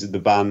musicians in the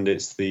band;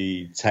 it's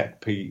the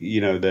tech,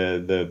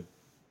 the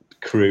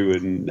crew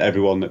and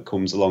everyone that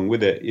comes along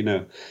with it,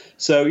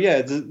 So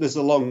yeah, there's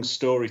a long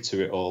story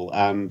to it all,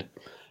 and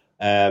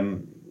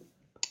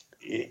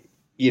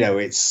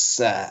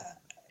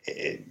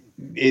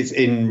it's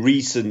in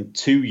recent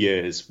 2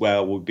 years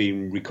where we've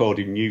been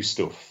recording new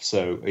stuff.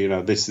 So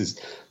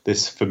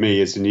this for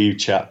me is a new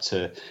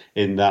chapter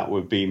in that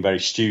we've been very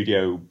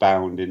studio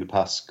bound in the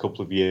past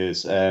couple of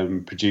years,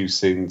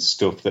 producing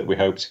stuff that we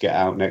hope to get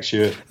out next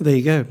year. There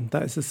you go.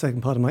 That is the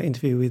second part of my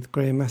interview with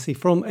Graham Massey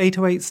from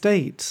 808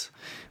 State.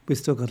 We've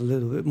still got a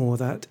little bit more of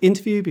that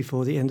interview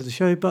before the end of the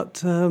show,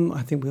 but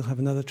I think we'll have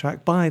another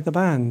track by the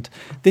band.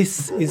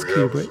 This is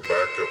Kubrick. A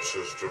backup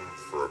system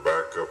for a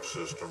backup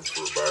system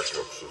for a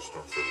backup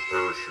system for the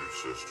parachute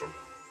system.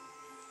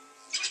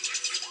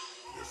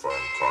 If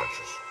I'm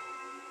conscious,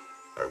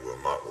 I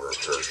will not wear a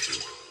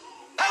parachute.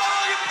 Hello,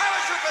 all you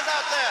paratroopers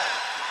out there!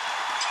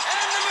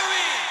 And the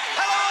Marine!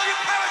 Hello, all you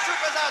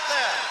paratroopers out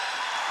there!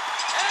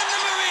 And the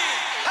Marine!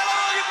 Hello,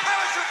 all you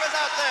paratroopers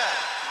out there!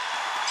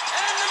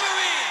 And the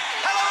Marine!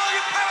 Hello, all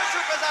you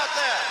paratroopers out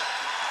there!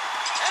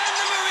 And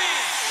the Marine!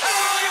 Hello,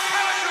 all you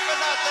paratroopers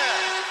out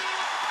there!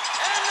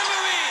 And the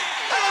Marine!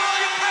 Hello, all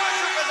you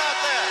paratroopers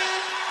out there!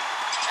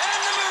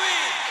 And the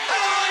Marine!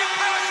 Hello, all you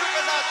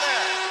paratroopers out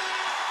there!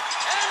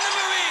 And the Marine! Hello, all you paratroopers out there! And the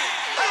Marine!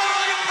 Hello,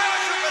 all you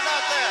paratroopers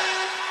out there!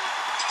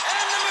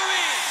 And the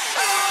Marine!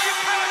 Hello, all you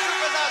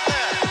paratroopers out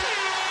there!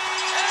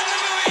 And the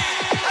Marine!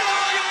 Hello,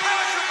 all you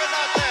paratroopers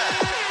out there!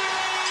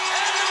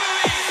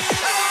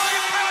 Hello, all you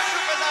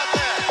paratroopers out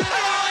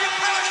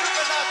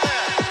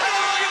there!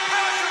 Hello, all you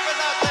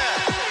paratroopers out there!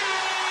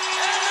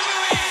 And the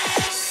Marine!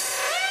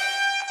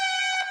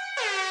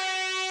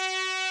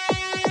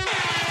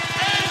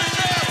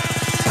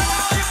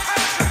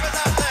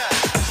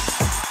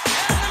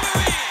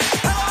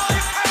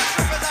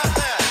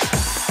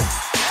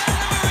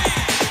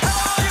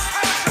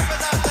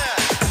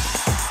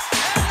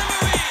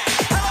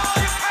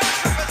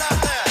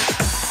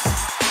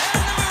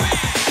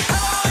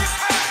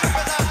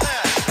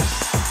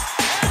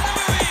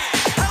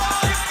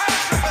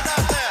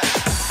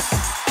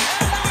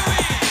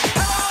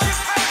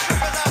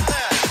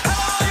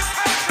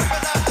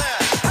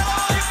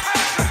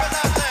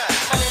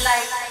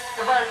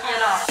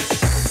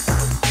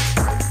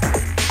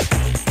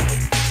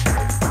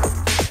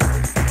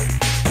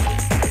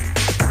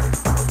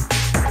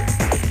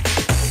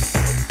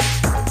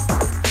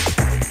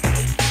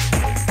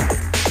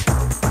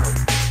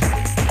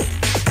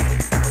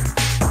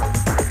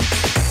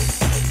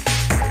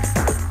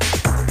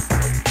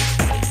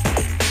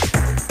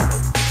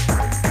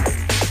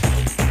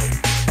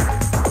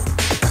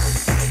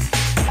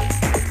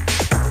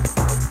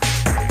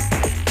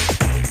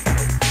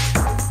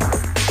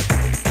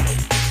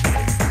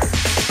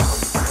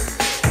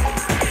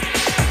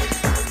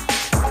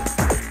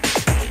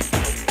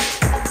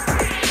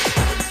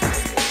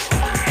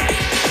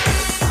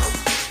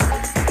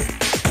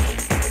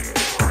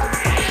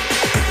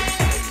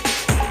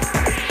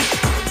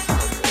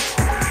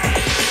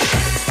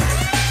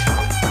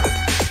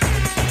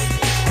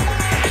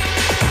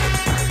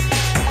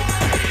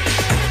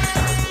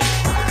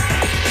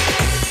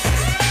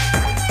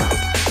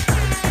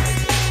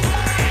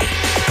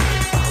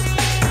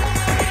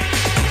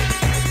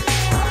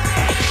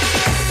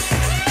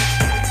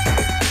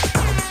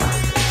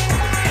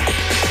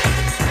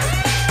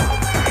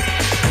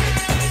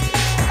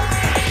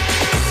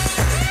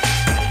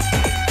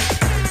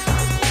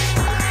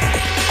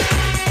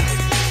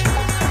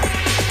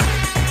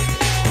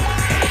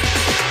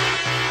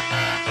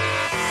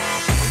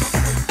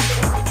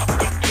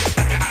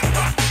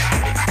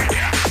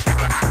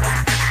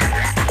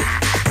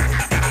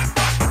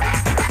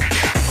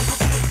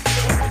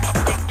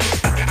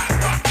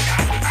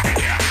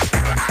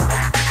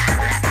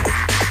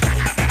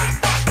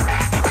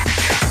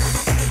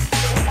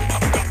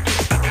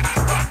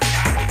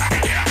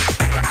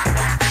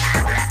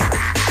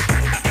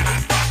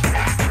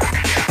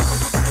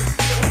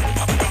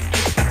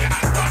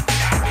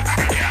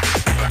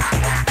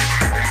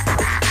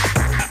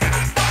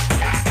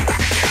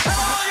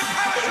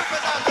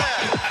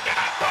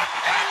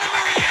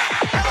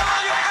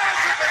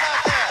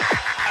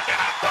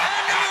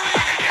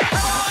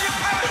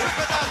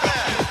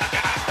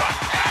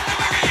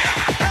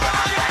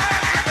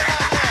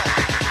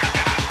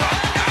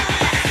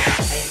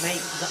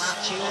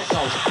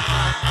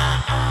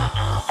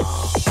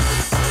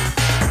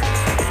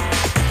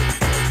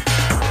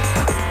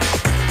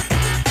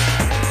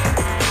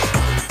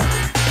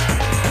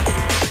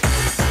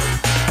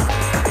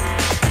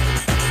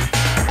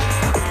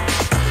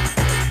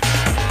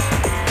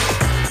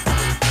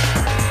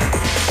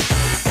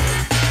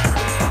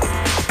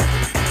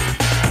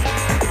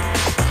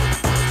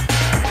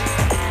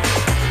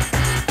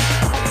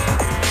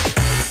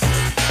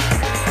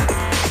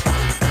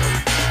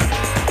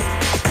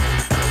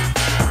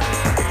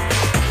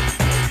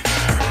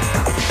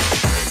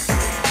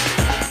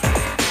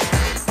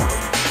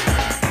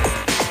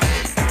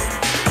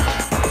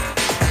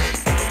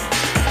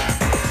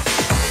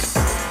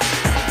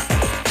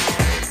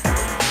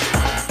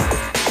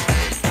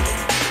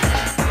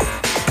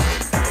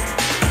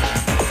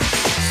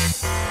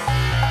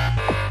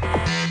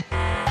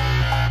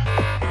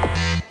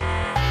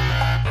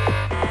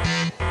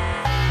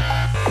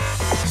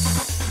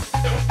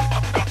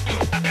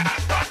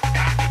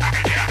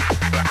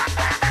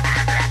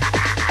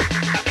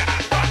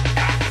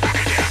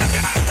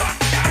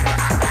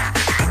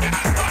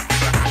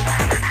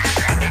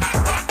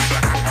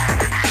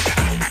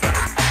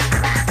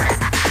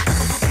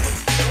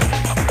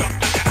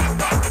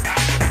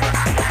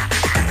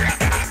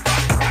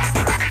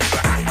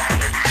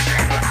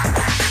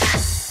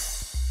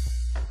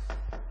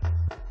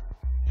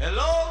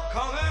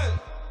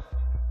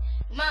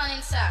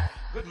 morning, sir.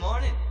 Good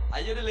morning.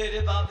 Are you the lady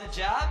about the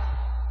job?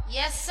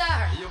 Yes, sir.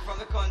 Are you from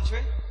the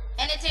country?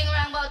 Anything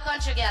wrong about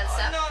country girl,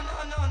 sir? No,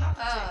 not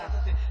a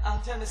thing.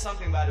 Tell me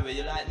something, by the way.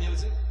 You like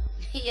music?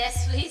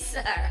 Yes, please,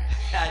 sir.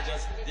 I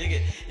just dig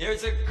it.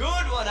 Here's a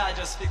good one I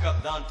just pick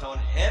up downtown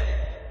heavy.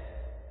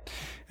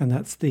 And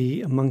that's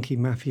the Monkey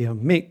Mafia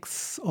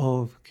mix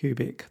of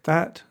Cubic.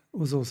 That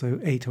was also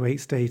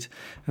 808 State,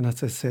 and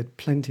as I said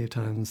plenty of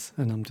times,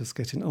 and I'm just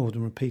getting old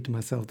and repeating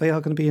myself, they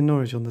are going to be in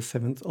Norwich on the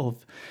 7th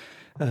of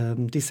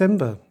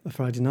December, a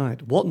Friday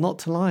night. What not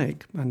to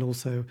like? And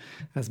also,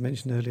 as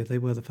mentioned earlier, they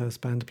were the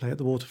first band to play at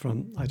the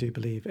Waterfront, I do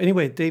believe.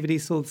 Anyway, David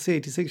Eastaugh, the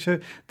C86 show.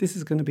 This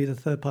is going to be the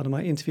third part of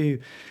my interview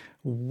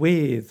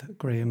with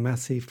Graham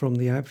Massey from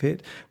The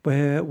Outfit,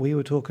 where we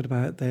were talking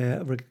about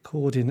their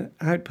recording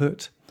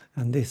output,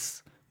 and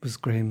this was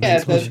Graham. Yeah,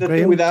 the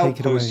thing with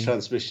Outpost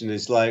transmission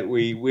is like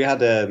we had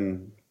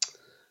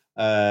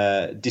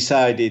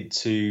decided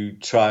to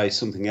try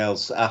something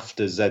else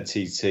after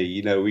ZTT.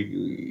 You know,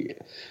 we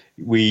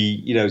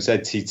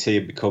ZTT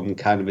had become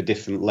kind of a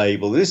different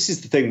label. This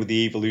is the thing with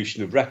the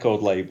evolution of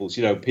record labels.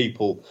 You know,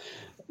 people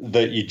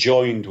that you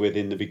joined with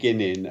in the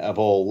beginning have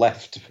all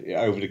left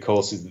over the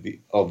course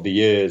of the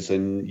years,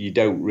 and you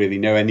don't really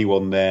know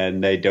anyone there,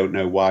 and they don't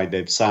know why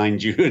they've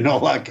signed you and all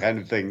that kind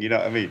of thing. You know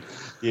what I mean?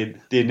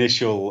 The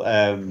initial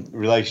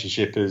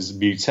relationship has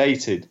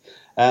mutated.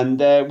 And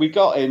we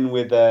got in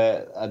with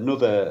a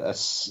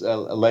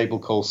label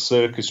called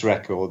Circus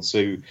Records,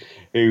 who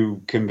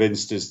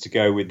convinced us to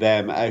go with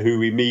them,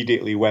 who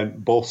immediately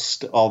went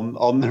bust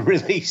on the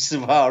release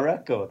of our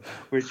record,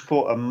 which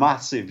put a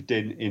massive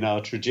dent in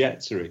our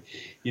trajectory.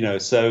 You know,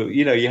 so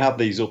you have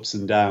these ups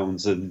and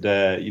downs, and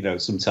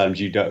sometimes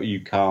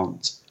you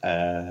can't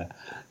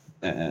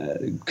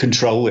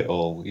control it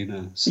all. You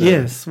know. So.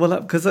 Yes, well,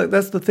 because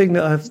that's the thing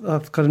that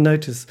I've kind of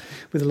noticed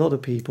with a lot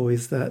of people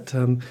is that.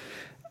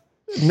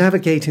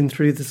 Navigating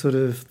through the sort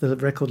of the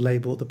record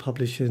label, the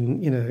publishing,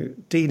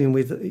 dealing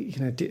with,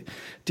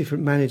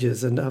 different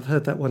managers. And I've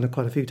heard that one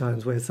quite a few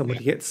times where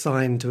somebody gets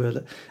signed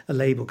to a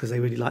label because they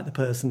really like the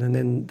person, and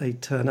then they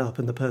turn up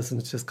and the person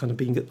is just kind of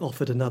being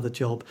offered another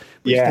job,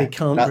 which they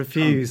can't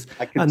refuse.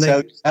 I can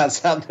tell you that's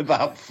happened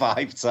about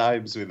 5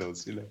 times with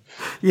us,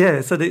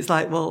 Yeah, so it's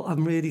like, well,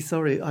 I'm really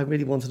sorry. I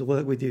really wanted to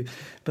work with you.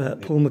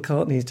 But Paul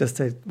McCartney has just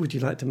said, would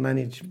you like to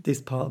manage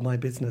this part of my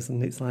business?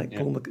 And it's like,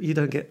 Paul, you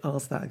don't get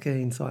asked that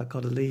again, so I've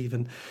got to leave,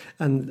 and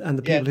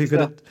the people who are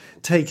going to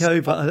take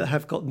over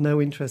have got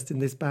no interest in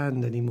this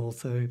band anymore,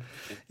 so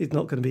it's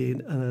not going to be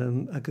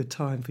a good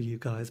time for you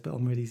guys, but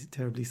I'm really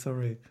terribly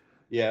sorry.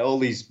 Yeah, all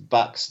these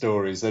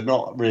backstories are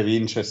not really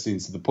interesting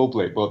to the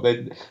public, but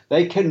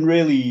they can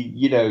really,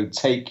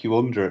 take you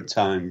under at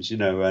times,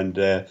 and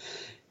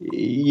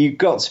you've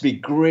got to be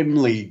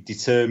grimly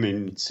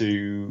determined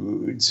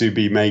to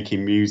be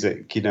making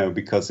music,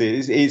 because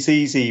it's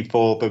easy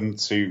for them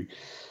to,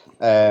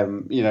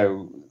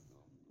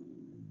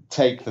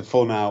 take the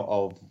fun out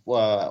of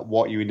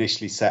what you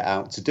initially set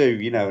out to do,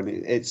 and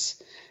it's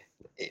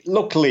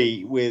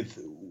luckily with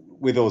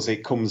us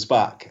it comes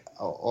back.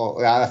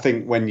 I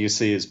think when you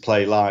see us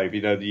play live,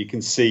 you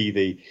can see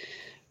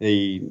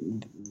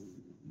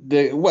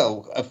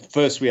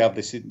first we have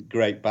this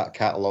great back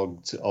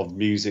catalogue of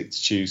music to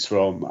choose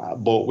from,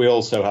 but we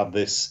also have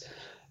this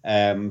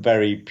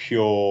very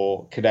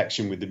pure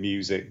connection with the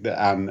music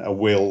and a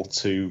will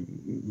to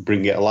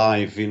bring it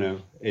alive, in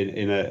a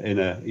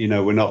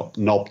we're not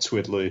knob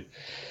twiddlers,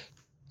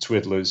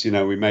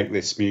 we make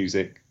this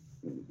music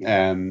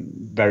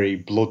very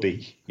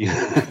bloody.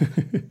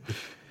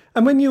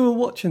 And when you were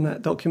watching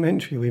that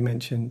documentary we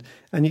mentioned,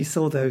 and you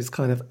saw those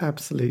kind of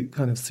absolute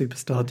kind of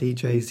superstar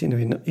DJs,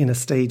 in a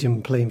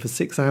stadium playing for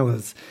 6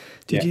 hours,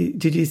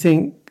 did you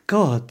think,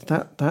 God,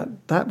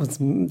 that was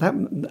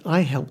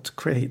I helped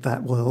create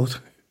that world?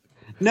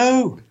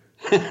 No,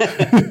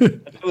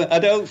 I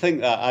don't think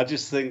that. I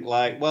just think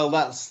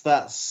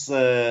that's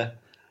I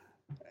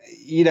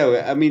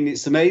mean,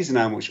 it's amazing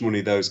how much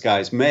money those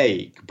guys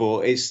make,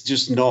 but it's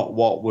just not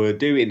what we're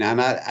doing.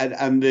 And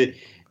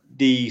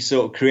the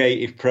sort of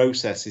creative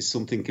process is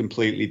something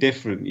completely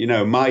different.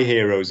 My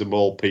heroes are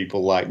more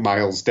people like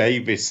Miles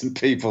Davis and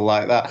people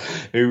like that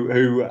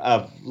who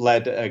have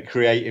led a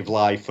creative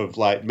life of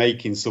like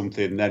making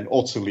something, then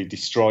utterly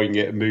destroying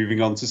it and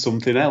moving on to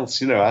something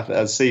else.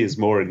 I see us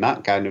more in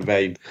that kind of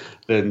vein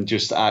than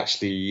just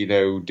actually,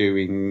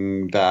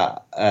 doing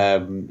that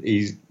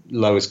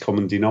lowest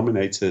common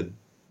denominator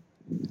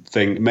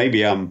thing.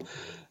 Maybe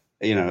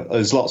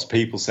there's lots of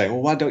people say,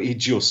 well, why don't you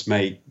just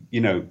make,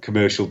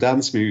 commercial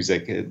dance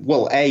music?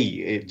 Well, A,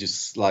 it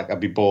just I'd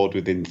be bored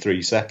within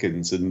 3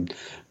 seconds, and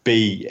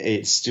B,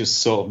 it's just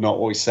sort of not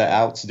what we set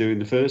out to do in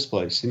the first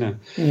place,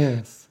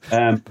 Yes.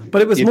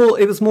 But it was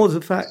more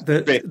the fact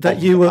that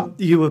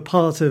you were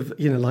part of,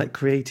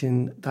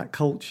 creating that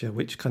culture,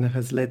 which kind of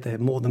has led there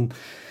more than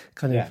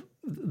kind of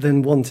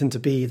than wanting to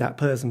be that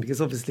person,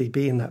 because obviously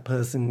being that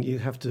person, you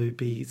have to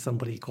be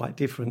somebody quite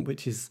different,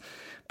 which is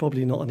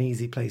probably not an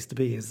easy place to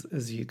be,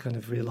 as you kind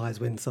of realise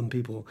when some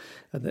people,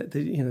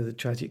 the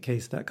tragic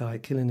case of that guy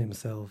killing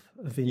himself.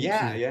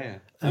 Yeah.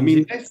 I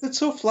mean, it's the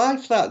tough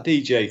life, that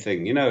DJ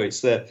thing.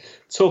 It's the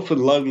tough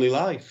and lonely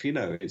life.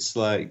 It's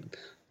like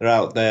they're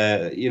out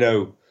there,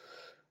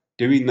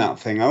 doing that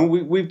thing. And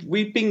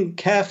we've been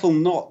careful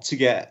not to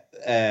get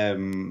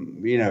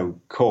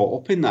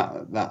caught up in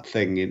that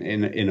thing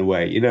in a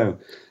way.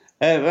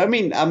 I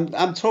mean,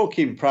 I'm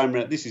talking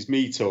primarily. This is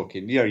me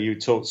talking. You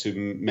talk to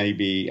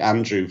maybe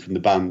Andrew from the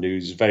band,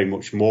 who's very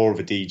much more of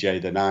a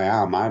DJ than I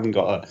am. I haven't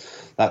got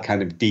that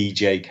kind of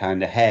DJ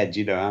kind of head.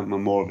 I'm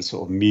more of a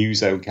sort of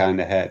muso kind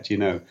of head.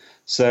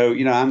 So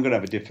I'm going to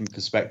have a different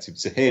perspective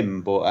to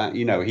him. But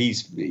he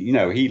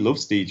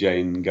loves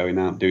DJing and going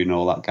out and doing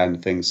all that kind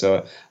of thing.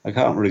 So I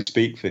can't really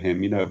speak for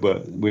him.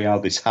 But we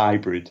are this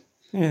hybrid.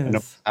 Yes.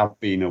 And I've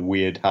been a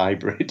weird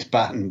hybrid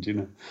band,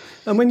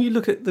 And when you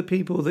look at the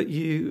people that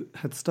you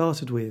had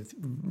started with,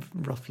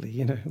 roughly,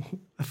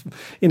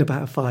 in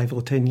about a 5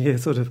 or 10 year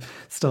sort of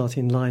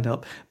starting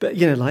lineup, but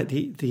like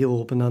the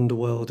Orb and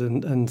Underworld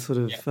and sort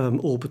of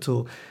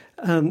Orbital,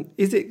 do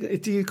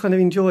you kind of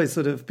enjoy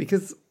sort of,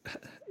 because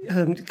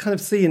kind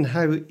of seeing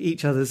how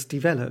each other's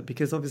develop,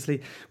 because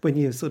obviously when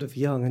you're sort of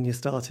young and you're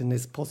starting,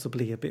 there's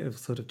possibly a bit of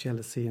sort of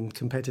jealousy and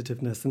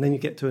competitiveness, and then you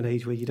get to an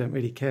age where you don't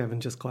really care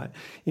and just quite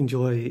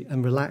enjoy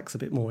and relax a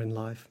bit more in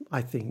life.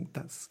 I think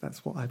that's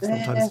what I've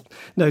sometimes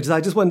noticed.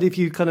 I just wonder if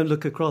you kind of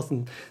look across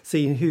and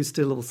see who's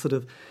still all sort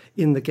of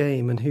in the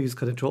game and who's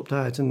kind of dropped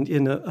out, and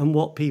and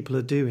what people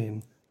are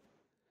doing.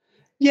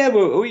 Yeah,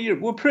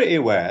 we're pretty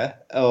aware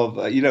of,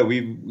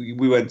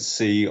 we went to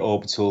see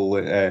Orbital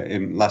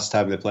last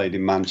time they played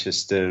in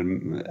Manchester,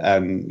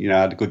 and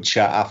had a good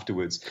chat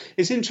afterwards.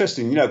 It's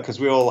interesting, because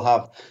we all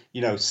have,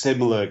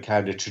 similar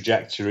kind of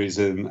trajectories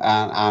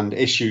and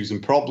issues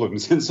and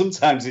problems, and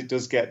sometimes it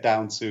does get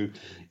down to,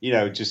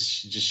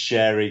 just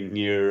sharing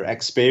your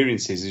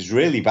experiences is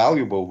really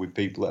valuable with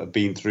people that have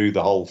been through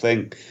the whole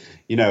thing.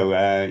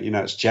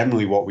 It's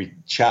generally what we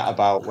chat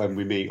about when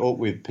we meet up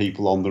with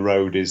people on the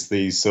road, is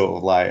these sort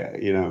of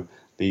like,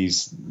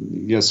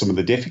 some of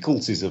the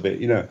difficulties of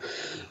it,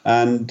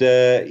 And,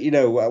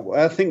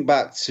 I think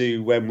back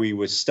to when we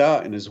were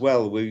starting as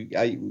well. We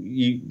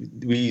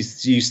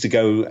used to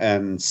go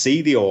and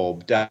see the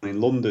Orb down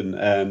in London,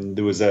 and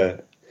there was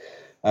a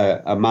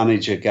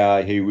manager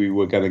guy who we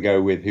were going to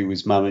go with, who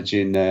was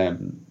managing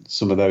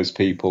some of those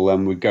people,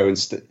 and we'd go and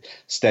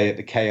stay at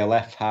the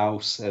KLF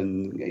house,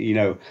 and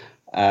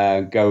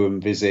go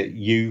and visit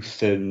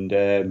Youth and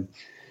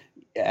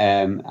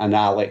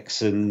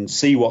Alex and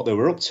see what they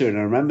were up to. And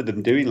I remember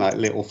them doing like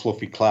Little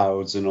Fluffy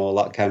Clouds and all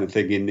that kind of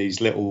thing in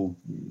these little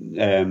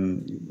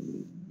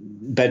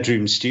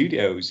bedroom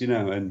studios,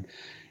 and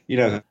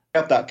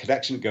have that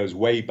connection that goes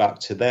way back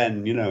to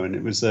then, and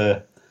it was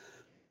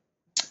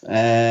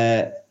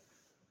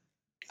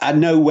I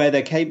know where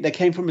they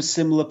came from a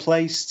similar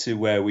place to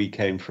where we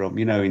came from,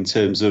 in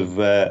terms of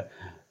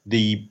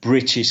the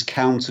British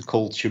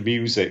counterculture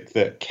music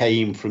that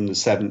came from the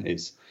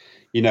 70s.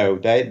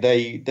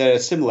 They're a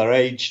similar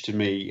age to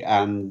me,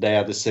 and they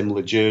had a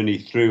similar journey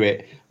through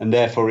it, and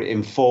therefore it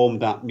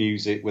informed that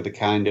music with a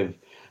kind of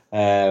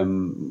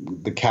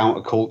the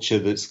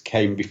counterculture that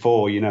came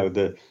before.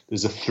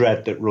 There's a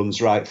thread that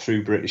runs right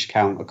through British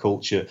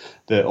counterculture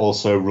that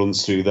also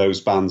runs through those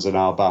bands and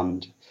our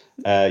band.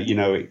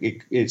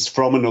 It's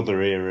from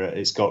another era.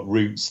 It's got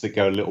roots that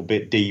go a little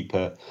bit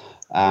deeper,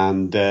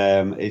 and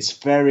it's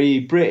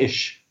very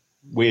British,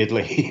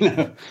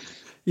 weirdly.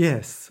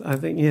 Yes, I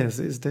think,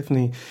 it's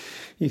definitely,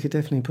 you could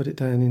definitely put it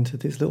down into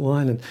this little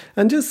island.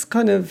 And just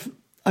kind of,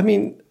 I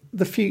mean,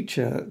 the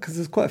future, because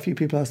there's quite a few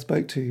people I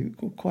spoke to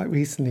quite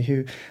recently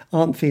who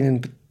aren't feeling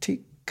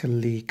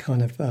particularly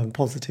kind of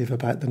positive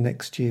about the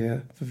next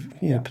year.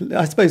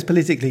 I suppose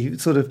politically,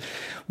 sort of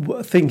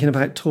thinking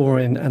about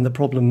touring and the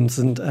problems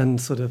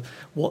and sort of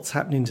what's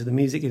happening to the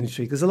music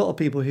industry. Because a lot of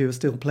people who are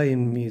still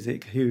playing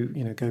music, who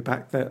go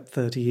back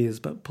 30 years,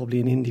 but probably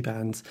in indie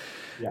bands,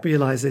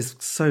 realise there's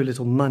so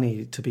little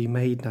money to be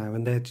made now,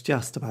 and they're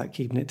just about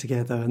keeping it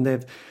together, and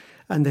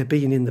they're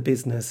being in the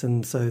business,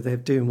 and so they're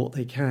doing what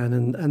they can,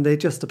 and they're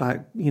just about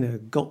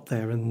got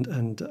there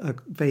and are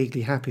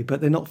vaguely happy, but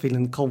they're not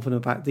feeling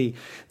confident about the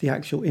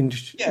actual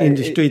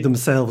industry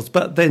themselves.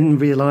 But then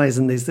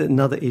realising there's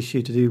another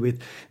issue to do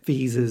with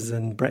visas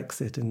and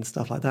Brexit and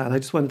stuff like that. And I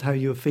just wondered how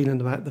you were feeling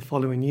about the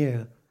following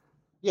year.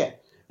 Yeah.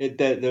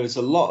 There was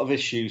a lot of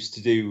issues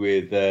to do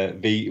with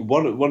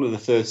one of the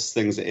first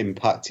things that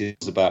impacted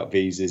us about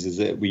visas is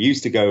that we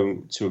used to go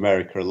to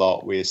America a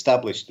lot. We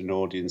established an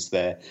audience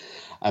there,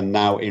 and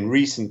now in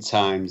recent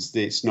times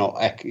it's not.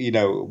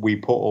 We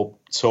put up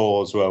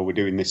tours where we're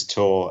doing this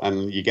tour,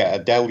 and you get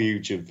a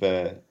deluge of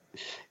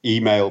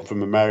email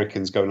from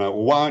Americans going like,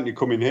 "Well, why aren't you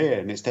coming here?"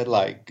 And instead,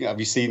 like, "Have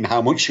you seen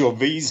how much your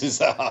visas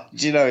are?"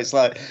 It's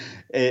like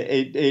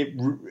it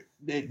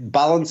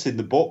balancing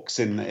the books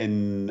in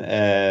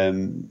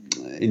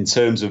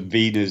terms of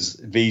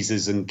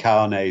visas and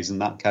carnets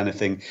and that kind of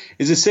thing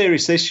is a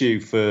serious issue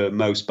for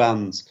most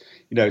bands.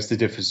 You know, it's the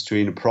difference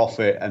between a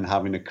profit and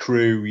having a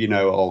crew, you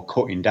know, or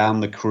cutting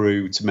down the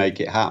crew to make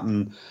it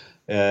happen.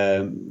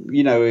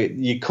 You know,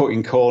 you're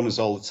cutting corners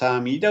all the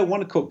time. You don't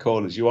want to cut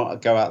corners. You want to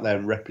go out there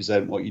and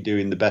represent what you do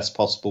in the best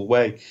possible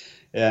way.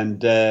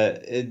 And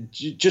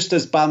just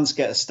as bands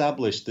get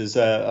established, there's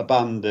a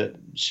band that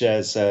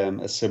shares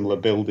a similar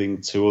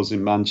building to us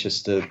in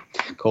Manchester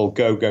called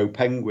Go Go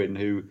Penguin,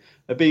 who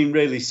have been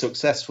really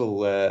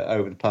successful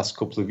over the past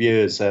couple of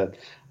years.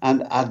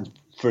 And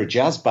for a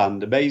jazz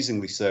band,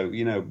 amazingly so.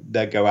 You know,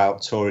 they go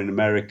out touring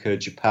America,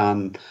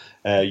 Japan,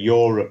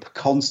 Europe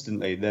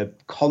constantly. They're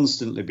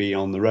constantly being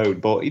on the road.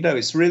 But, you know,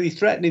 it's really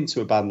threatening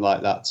to a band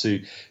like that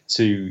to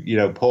you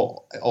know, put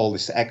all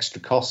this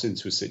extra cost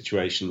into a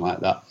situation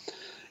like that.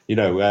 You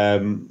know,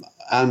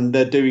 and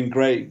they're doing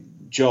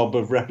great job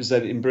of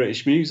representing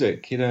British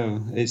music. You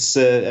know, it's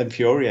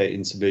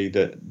infuriating to me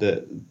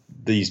that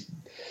this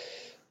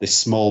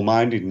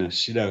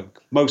small-mindedness. You know,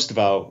 most of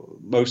our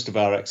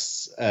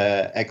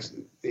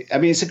I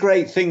mean, it's a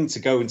great thing to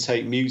go and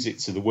take music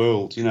to the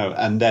world. You know,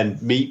 and then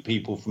meet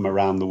people from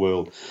around the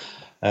world.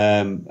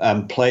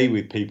 And play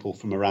with people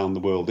from around the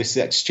world. This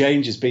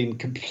exchange has been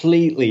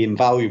completely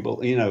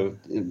invaluable. You know.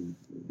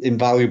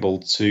 Invaluable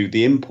to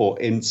the input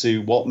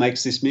into what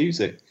makes this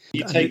music.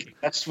 You take a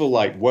festival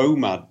like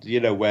WOMAD, you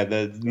know, where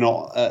they're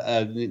not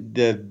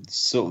the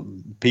sort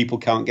of people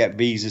can't get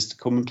visas to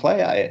come and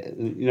play at it,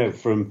 you know,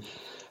 from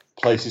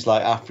places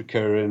like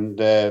Africa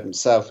and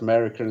South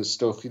America and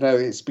stuff. You know,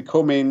 it's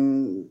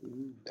becoming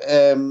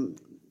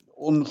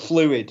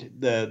unfluid,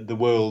 the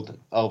world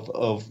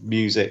of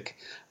music,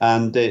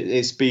 and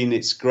it's been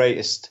its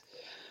greatest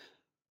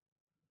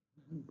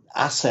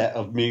asset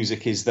of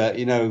music is that,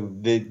 you know,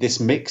 this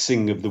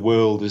mixing of the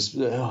world is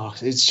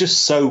it's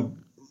just so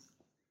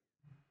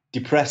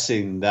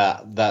depressing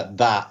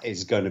that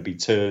is going to be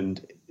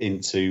turned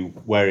into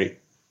where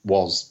it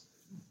was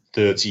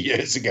 30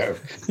 years ago.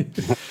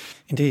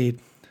 Indeed,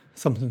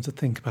 something to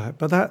think about.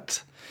 But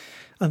that,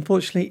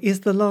 unfortunately,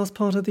 is the last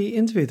part of the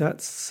interview.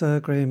 That's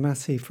Graham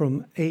Massey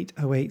from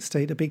 808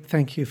 State. A big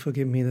thank you for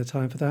giving me the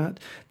time for that.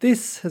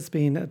 This has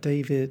been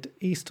David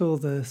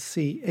Eastaugh, the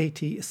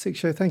C86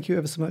 Show. Thank you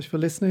ever so much for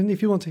listening.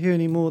 If you want to hear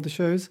any more of the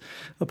shows,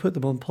 I'll put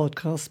them on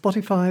podcast,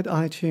 Spotify,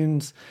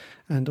 iTunes,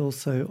 and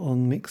also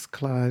on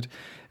Mixcloud.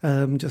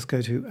 Just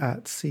go to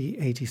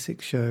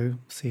 @C86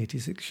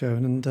 Show,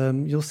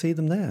 and you'll see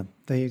them there.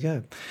 There you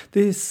go.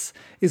 This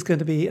is going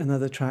to be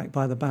another track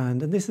by the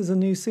band, and this is a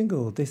new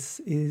single. This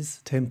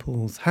is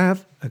Temples.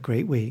 Have a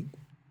great week.